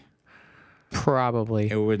GLD. Probably.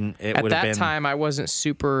 It wouldn't. At that time, I wasn't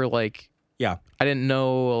super like. Yeah. I didn't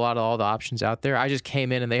know a lot of all the options out there. I just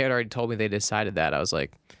came in and they had already told me they decided that. I was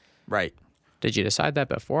like, right. Did you decide that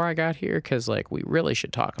before I got here? Because like we really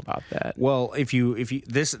should talk about that. Well,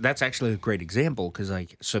 that's actually a great example because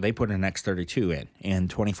so they put an X32 in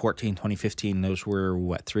 2014, 2015. Those were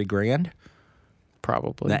what, $3,000?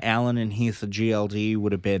 Probably. The Allen and Heath GLD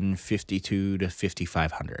would have been $5,200 to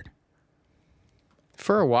 $5,500.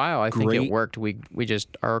 For a while, I think it worked. We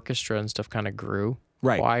just our orchestra and stuff kind of grew.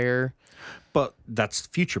 Right. Choir. But that's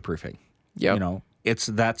future proofing. Yeah.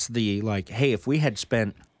 That's the like, hey, if we had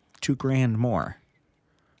spent $2,000 more,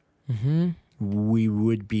 we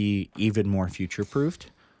would be even more future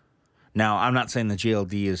proofed. Now, I'm not saying the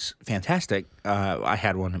GLD is fantastic. I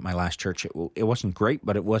had one at my last church. It wasn't great,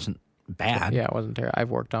 but it wasn't bad. Yeah, it wasn't terrible. I've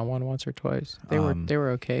worked on one once or twice. They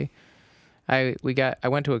were okay. I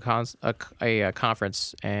went to a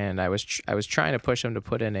conference and I was trying to push them to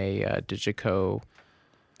put in a Digico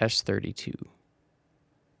S32.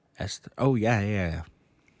 Oh yeah.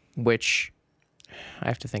 Which I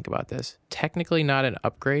have to think about this. Technically not an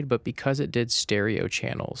upgrade, but because it did stereo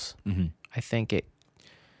channels, I think it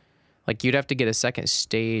like you'd have to get a second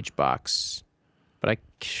stage box, but I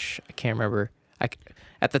can't remember.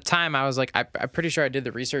 At the time, I was like, I'm pretty sure I did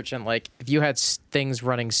the research, and like, if you had things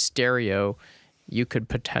running stereo, you could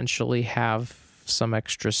potentially have some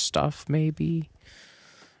extra stuff, maybe.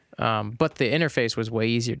 But the interface was way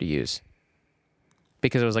easier to use.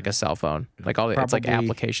 because it was like a cell phone. Like it's like Probably-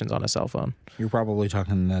 applications on a cell phone. You're probably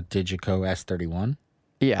talking the Digico S31.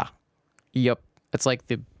 Yeah. Yep. It's like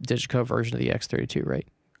the Digico version of the X32, right?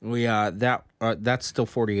 That's still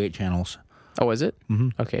 48 channels. Oh, is it?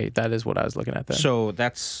 Mm-hmm. Okay, that is what I was looking at then. So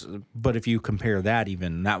but if you compare that,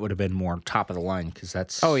 even that would have been more top of the line because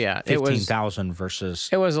that's 15,000 versus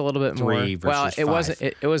it was a little bit more. 3 versus Well, it 5. wasn't.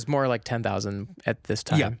 It was more like 10,000 at this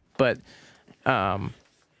time. Yeah. But I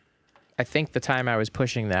think the time I was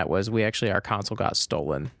pushing that was our console got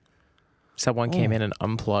stolen. Someone came in and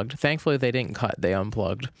unplugged. Thankfully, they didn't cut. They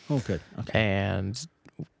unplugged. Oh, good. Okay. And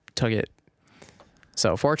took it.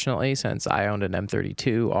 So fortunately, since I owned an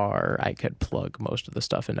M32R, I could plug most of the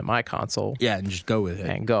stuff into my console. Yeah, and just go with it.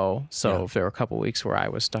 And go. So if there were a couple weeks where I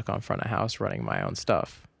was stuck on front of house running my own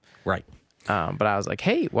stuff. Right. But I was like,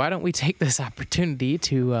 hey, why don't we take this opportunity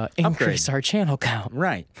to increase our channel count?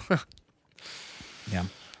 Right. Yeah.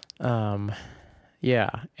 Yeah.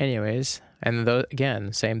 Anyways, and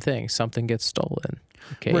again, same thing. Something gets stolen.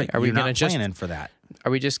 Okay. Right. Are we You're gonna not planning for that?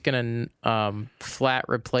 Are we just gonna flat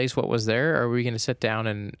replace what was there, or are we gonna sit down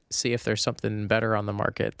and see if there's something better on the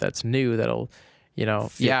market that's new that'll, we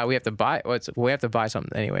have to buy. We have to buy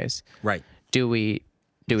something anyways. Right. Do we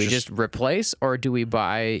just replace, or do we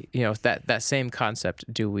buy? That same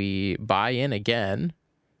concept. Do we buy in again,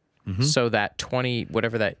 so that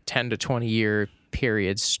 10 to 20 year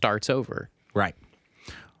period starts over? Right.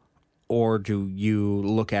 Or do you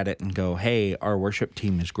look at it and go, hey, our worship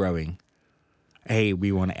team is growing. Hey,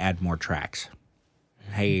 we want to add more tracks.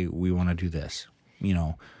 Hey, we want to do this.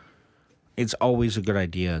 It's always a good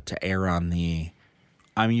idea to err on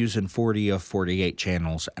I'm using 40 of 48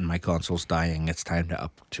 channels and my console's dying. It's time to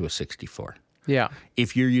up to a 64. Yeah.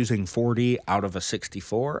 If you're using 40 out of a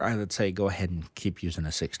 64, I would say go ahead and keep using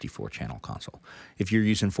a 64 channel console. If you're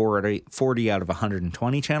using 40 out of a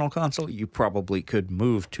 120 channel console, you probably could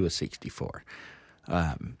move to a 64.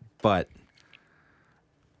 But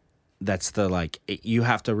that's you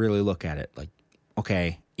have to really look at it. Like,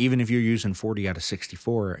 okay, even if you're using 40 out of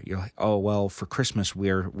 64, you're like, oh, well, for Christmas,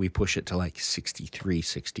 we push it to like 63,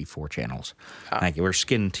 64 channels. Like we're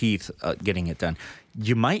skin teeth getting it done.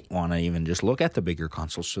 You might want to even just look at the bigger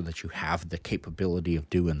consoles so that you have the capability of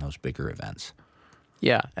doing those bigger events.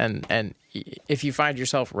 Yeah, and if you find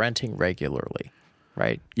yourself renting regularly,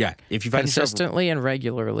 right? Yeah, if you find consistently and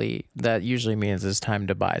regularly, that usually means it's time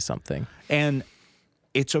to buy something. And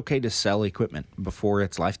it's okay to sell equipment before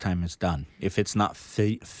its lifetime is done. If it's not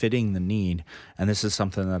fitting the need, and this is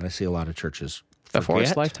something that I see a lot of churches before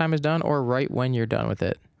its lifetime is done, or right when you're done with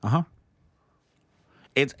it.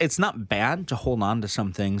 It's not bad to hold on to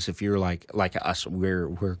some things if you're like us.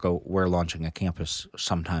 We're launching a campus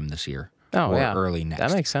sometime this year. Oh, or yeah, early next.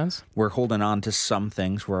 That makes sense. We're holding on to some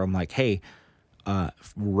things where I'm like, hey,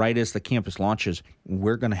 right as the campus launches,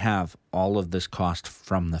 we're going to have all of this cost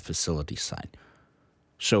from the facility side.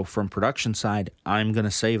 So from production side, I'm going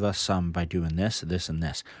to save us some by doing this, this, and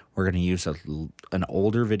this. We're going to use an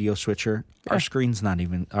older video switcher. Our screen's not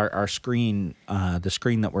even our screen. The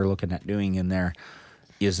screen that we're looking at doing in there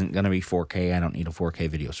isn't going to be 4K. I don't need a 4K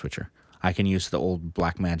video switcher. I can use the old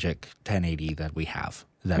Blackmagic 1080 that we have.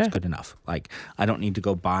 That's good enough. Like, I don't need to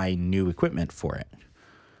go buy new equipment for it.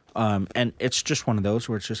 And it's just one of those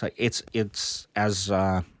where it's just like it's as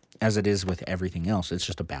it is with everything else. It's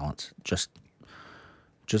just a balance. Just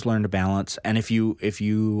learn to balance. And if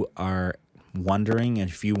you are wondering and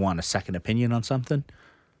if you want a second opinion on something,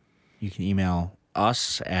 you can email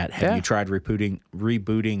us at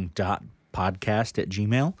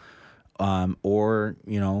haveyoutriedrebooting.podcast@gmail.com, or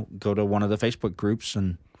go to one of the Facebook groups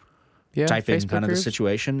and type in kind of the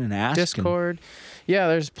situation and ask. Discord.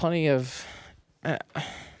 There's plenty of. I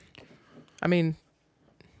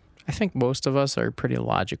think most of us are pretty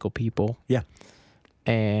logical people. Yeah.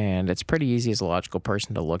 And it's pretty easy as a logical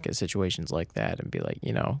person to look at situations like that and be like,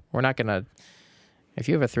 we're not going to, if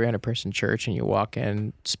you have a 300-person church and you walk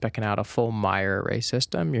in specking out a full Meyer array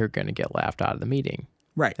system, you're going to get laughed out of the meeting.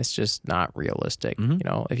 Right. It's just not realistic.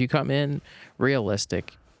 If you come in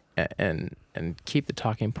realistic and keep the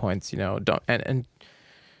talking points, don't, and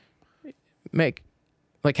make,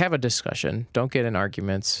 like, have a discussion. Don't get in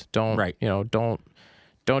arguments. Don't,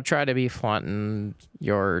 don't try to be flaunting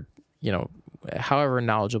your, however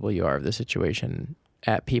knowledgeable you are of the situation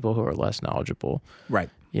at people who are less knowledgeable. Right.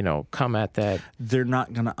 Come at that. They're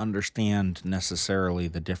not going to understand necessarily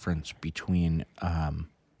the difference between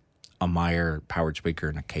a Meyer powered speaker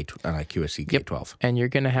and a QSC K12. And you're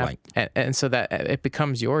going to have, and so that it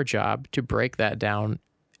becomes your job to break that down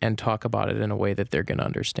and talk about it in a way that they're going to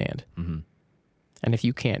understand. And if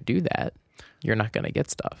you can't do that, you're not going to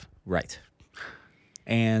get stuff. Right.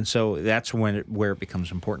 And so that's where it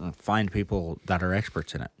becomes important. Find people that are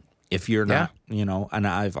experts in it. If you're not, and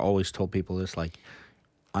I've always told people this, like,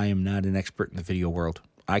 I am not an expert in the video world.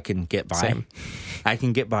 I can get by. Same. I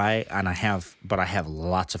can get by, and I have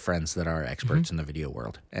lots of friends that are experts in the video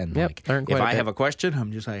world. And like, if I have a question,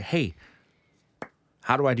 I'm just like, hey,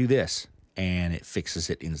 how do I do this? And it fixes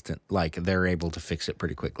it instant. Like, they're able to fix it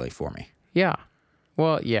pretty quickly for me. Yeah.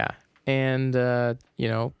 Well, yeah. And,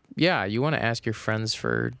 you want to ask your friends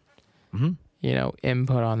for,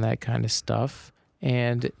 input on that kind of stuff.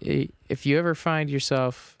 And if you ever find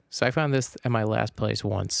yourself, so I found this at my last place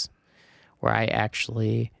once, where I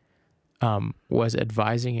actually was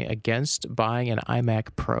advising against buying an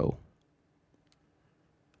iMac Pro.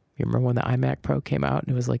 You remember when the iMac Pro came out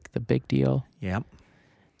and it was like the big deal? Yep.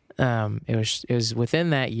 It was within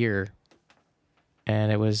that year.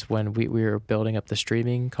 And it was when we were building up the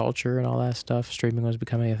streaming culture and all that stuff. Streaming was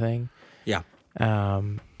becoming a thing. Yeah.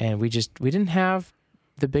 And we didn't have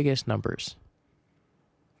the biggest numbers.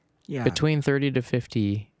 Yeah. Between 30 to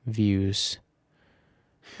 50 views.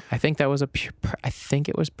 I think that was I think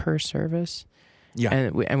it was per service. Yeah.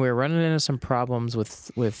 And we were running into some problems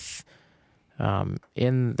with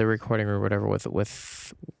in the recording or whatever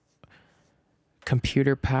with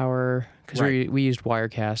computer power, because we used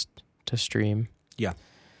Wirecast to stream. Yeah.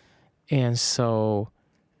 And so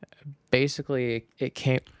basically it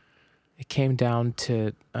came down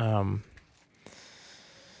to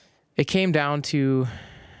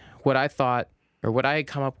what I thought, or what I had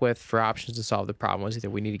come up with for options to solve the problem, was either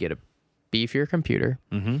we need to get a beefier computer,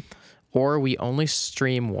 or we only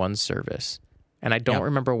stream one service. And I don't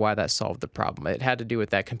remember why that solved the problem. It had to do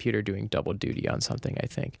with that computer doing double duty on something, I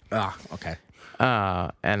think. Ah, okay.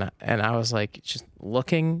 And I was like, just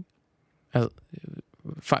looking,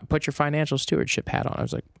 put your financial stewardship hat on. I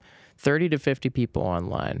was like, 30 to 50 people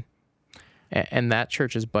online. And that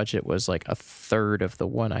church's budget was like a third of the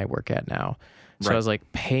one I work at now. So I was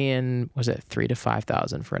like paying, was it $3,000 to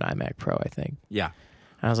 $5,000 for an iMac Pro, I think. Yeah.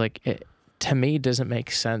 And I was like, it, to me, doesn't make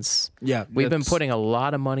sense. Yeah. We've been putting a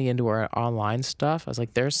lot of money into our online stuff. I was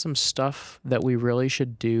like, there's some stuff that we really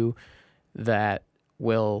should do that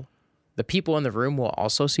the people in the room will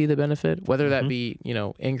also see the benefit, whether that be,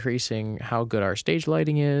 increasing how good our stage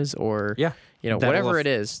lighting is, or, whatever it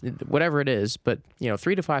is. But,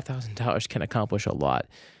 $3,000 to $5,000 can accomplish a lot.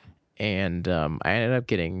 And I ended up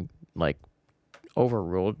getting like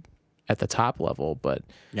overruled at the top level. But,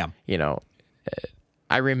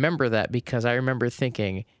 I remember that because I remember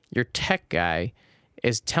thinking, your tech guy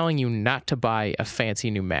is telling you not to buy a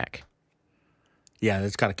fancy new Mac. Yeah,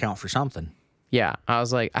 that's got to count for something. Yeah, I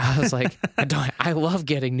was like, I love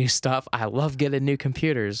getting new stuff. I love getting new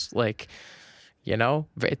computers. Like,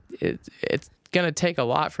 it's gonna take a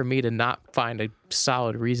lot for me to not find a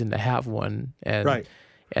solid reason to have one. And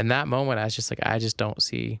in that moment, I was just like, I don't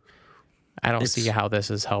see how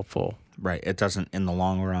this is helpful. Right. It doesn't, in the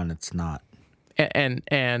long run, it's not. And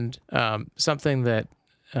something that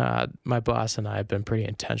my boss and I have been pretty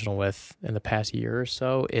intentional with in the past year or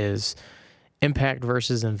so is impact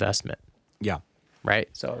versus investment. Yeah. Right.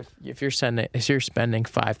 So if you're spending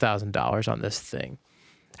 $5,000 on this thing,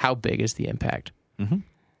 how big is the impact? Mm-hmm.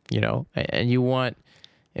 And you want,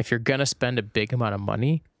 if you're gonna spend a big amount of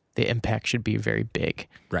money, the impact should be very big.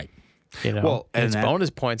 Right. Well, and it's bonus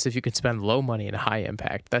points if you can spend low money and high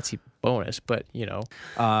impact. That's a bonus. But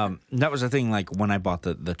that was the thing. Like when I bought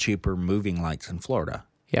the cheaper moving lights in Florida.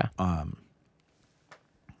 Yeah.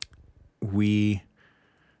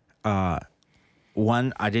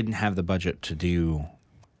 One, I didn't have the budget to do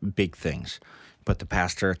big things, but the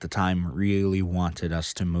pastor at the time really wanted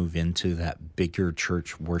us to move into that bigger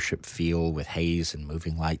church worship feel with haze and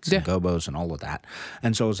moving lights and gobos and all of that.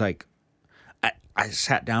 And so it was like, I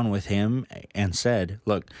sat down with him and said,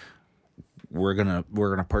 look, we're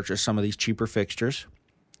gonna purchase some of these cheaper fixtures.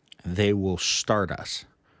 They will start us.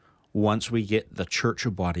 Once we get the church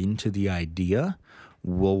bought into the idea,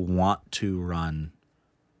 we'll want to run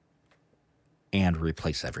and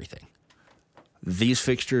replace everything. These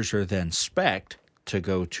fixtures are then spec'd to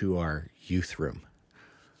go to our youth room.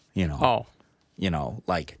 Say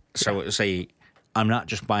I'm not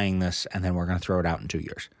just buying this and then we're going to throw it out in 2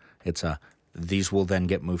 years. These will then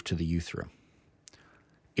get moved to the youth room.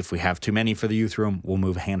 If we have too many for the youth room, we'll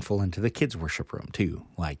move a handful into the kids' worship room too.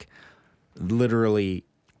 Like, literally,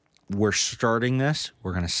 we're starting this.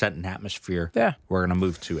 We're going to set an atmosphere. Yeah. We're going to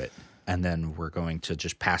move to it. And then we're going to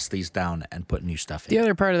just pass these down and put new stuff in. The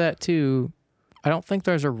other part of that, too, I don't think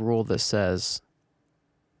there's a rule that says,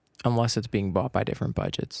 unless it's being bought by different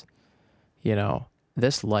budgets,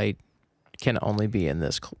 this light can only be in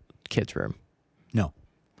this kid's room. No.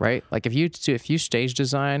 right? Like if you stage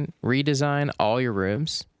redesign all your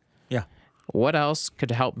rooms, Yeah. what else could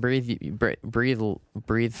help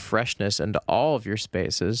breathe freshness into all of your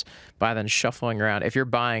spaces by then shuffling around? If you're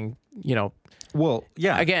buying, Well,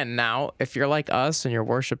 yeah. again, now, if you're like us and your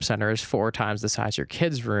worship center is 4 times the size of your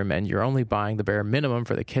kids' room and you're only buying the bare minimum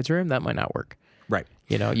for the kids' room, that might not work. Right.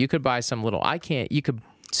 You could buy some little you could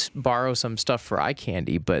borrow some stuff for eye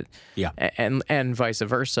candy, but Yeah. and vice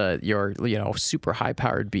versa, your super high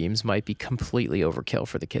powered beams might be completely overkill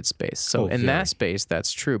for the kids' space. So in that space,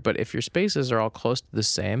 that's true. But if your spaces are all close to the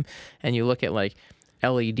same, and you look at like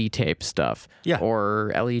LED tape stuff,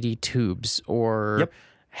 or LED tubes, or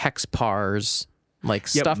hex pars, like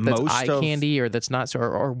stuff that's eye candy or that's not,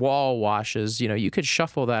 or wall washes, you could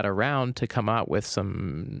shuffle that around to come out with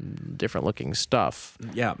some different looking stuff.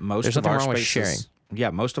 Yeah, There's nothing wrong with sharing. Yeah,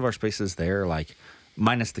 most of our spaces there, like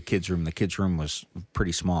minus the kids' room. The kids' room was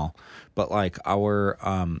pretty small, but like our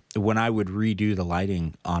when I would redo the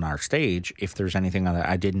lighting on our stage, if there's anything on that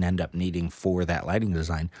I didn't end up needing for that lighting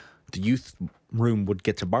design, the youth room would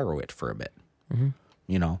get to borrow it for a bit.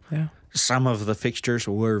 Yeah. Some of the fixtures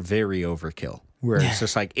were very overkill. Where it's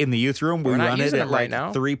just like in the youth room, we run it at like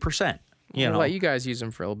 3%. We'll let you guys use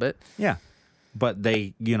them for a little bit. Yeah, but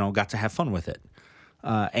they got to have fun with it,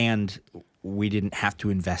 and we didn't have to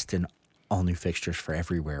invest in all new fixtures for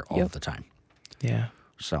everywhere all the time. Yeah.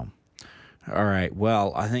 So, all right.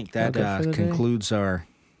 Well, I think that concludes our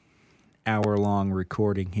hour-long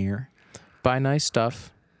recording here. Buy nice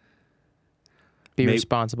stuff. Be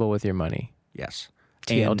responsible with your money. Yes.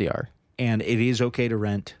 TLDR. And it is okay to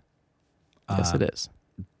rent. Yes, it is.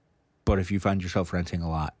 But if you find yourself renting a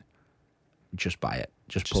lot, just buy it.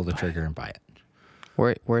 Just pull the trigger and buy it.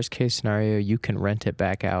 Worst case scenario, you can rent it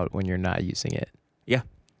back out when you're not using it. Yeah.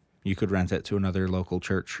 You could rent it to another local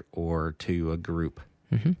church or to a group.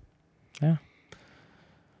 Mm-hmm. Yeah.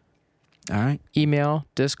 All right. Email,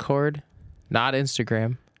 Discord, not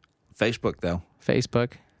Instagram. Facebook, though.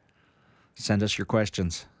 Facebook. Send us your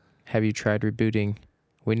questions. Have you tried rebooting?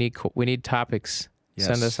 We need topics.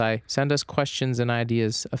 Yes. Send us questions and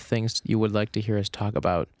ideas of things you would like to hear us talk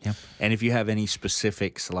about. Yep. And if you have any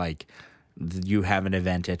specifics, like you have an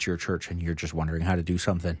event at your church and you're just wondering how to do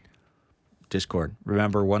something, Discord.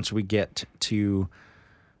 Remember, once we get to,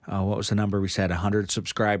 what was the number we said, 100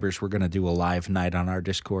 subscribers, we're going to do a live night on our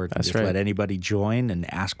Discord. That's just right. Let anybody join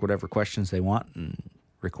and ask whatever questions they want and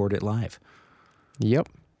record it live. Yep.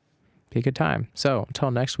 Be a good time. So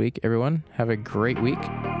until next week, everyone, have a great week.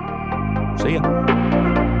 See ya.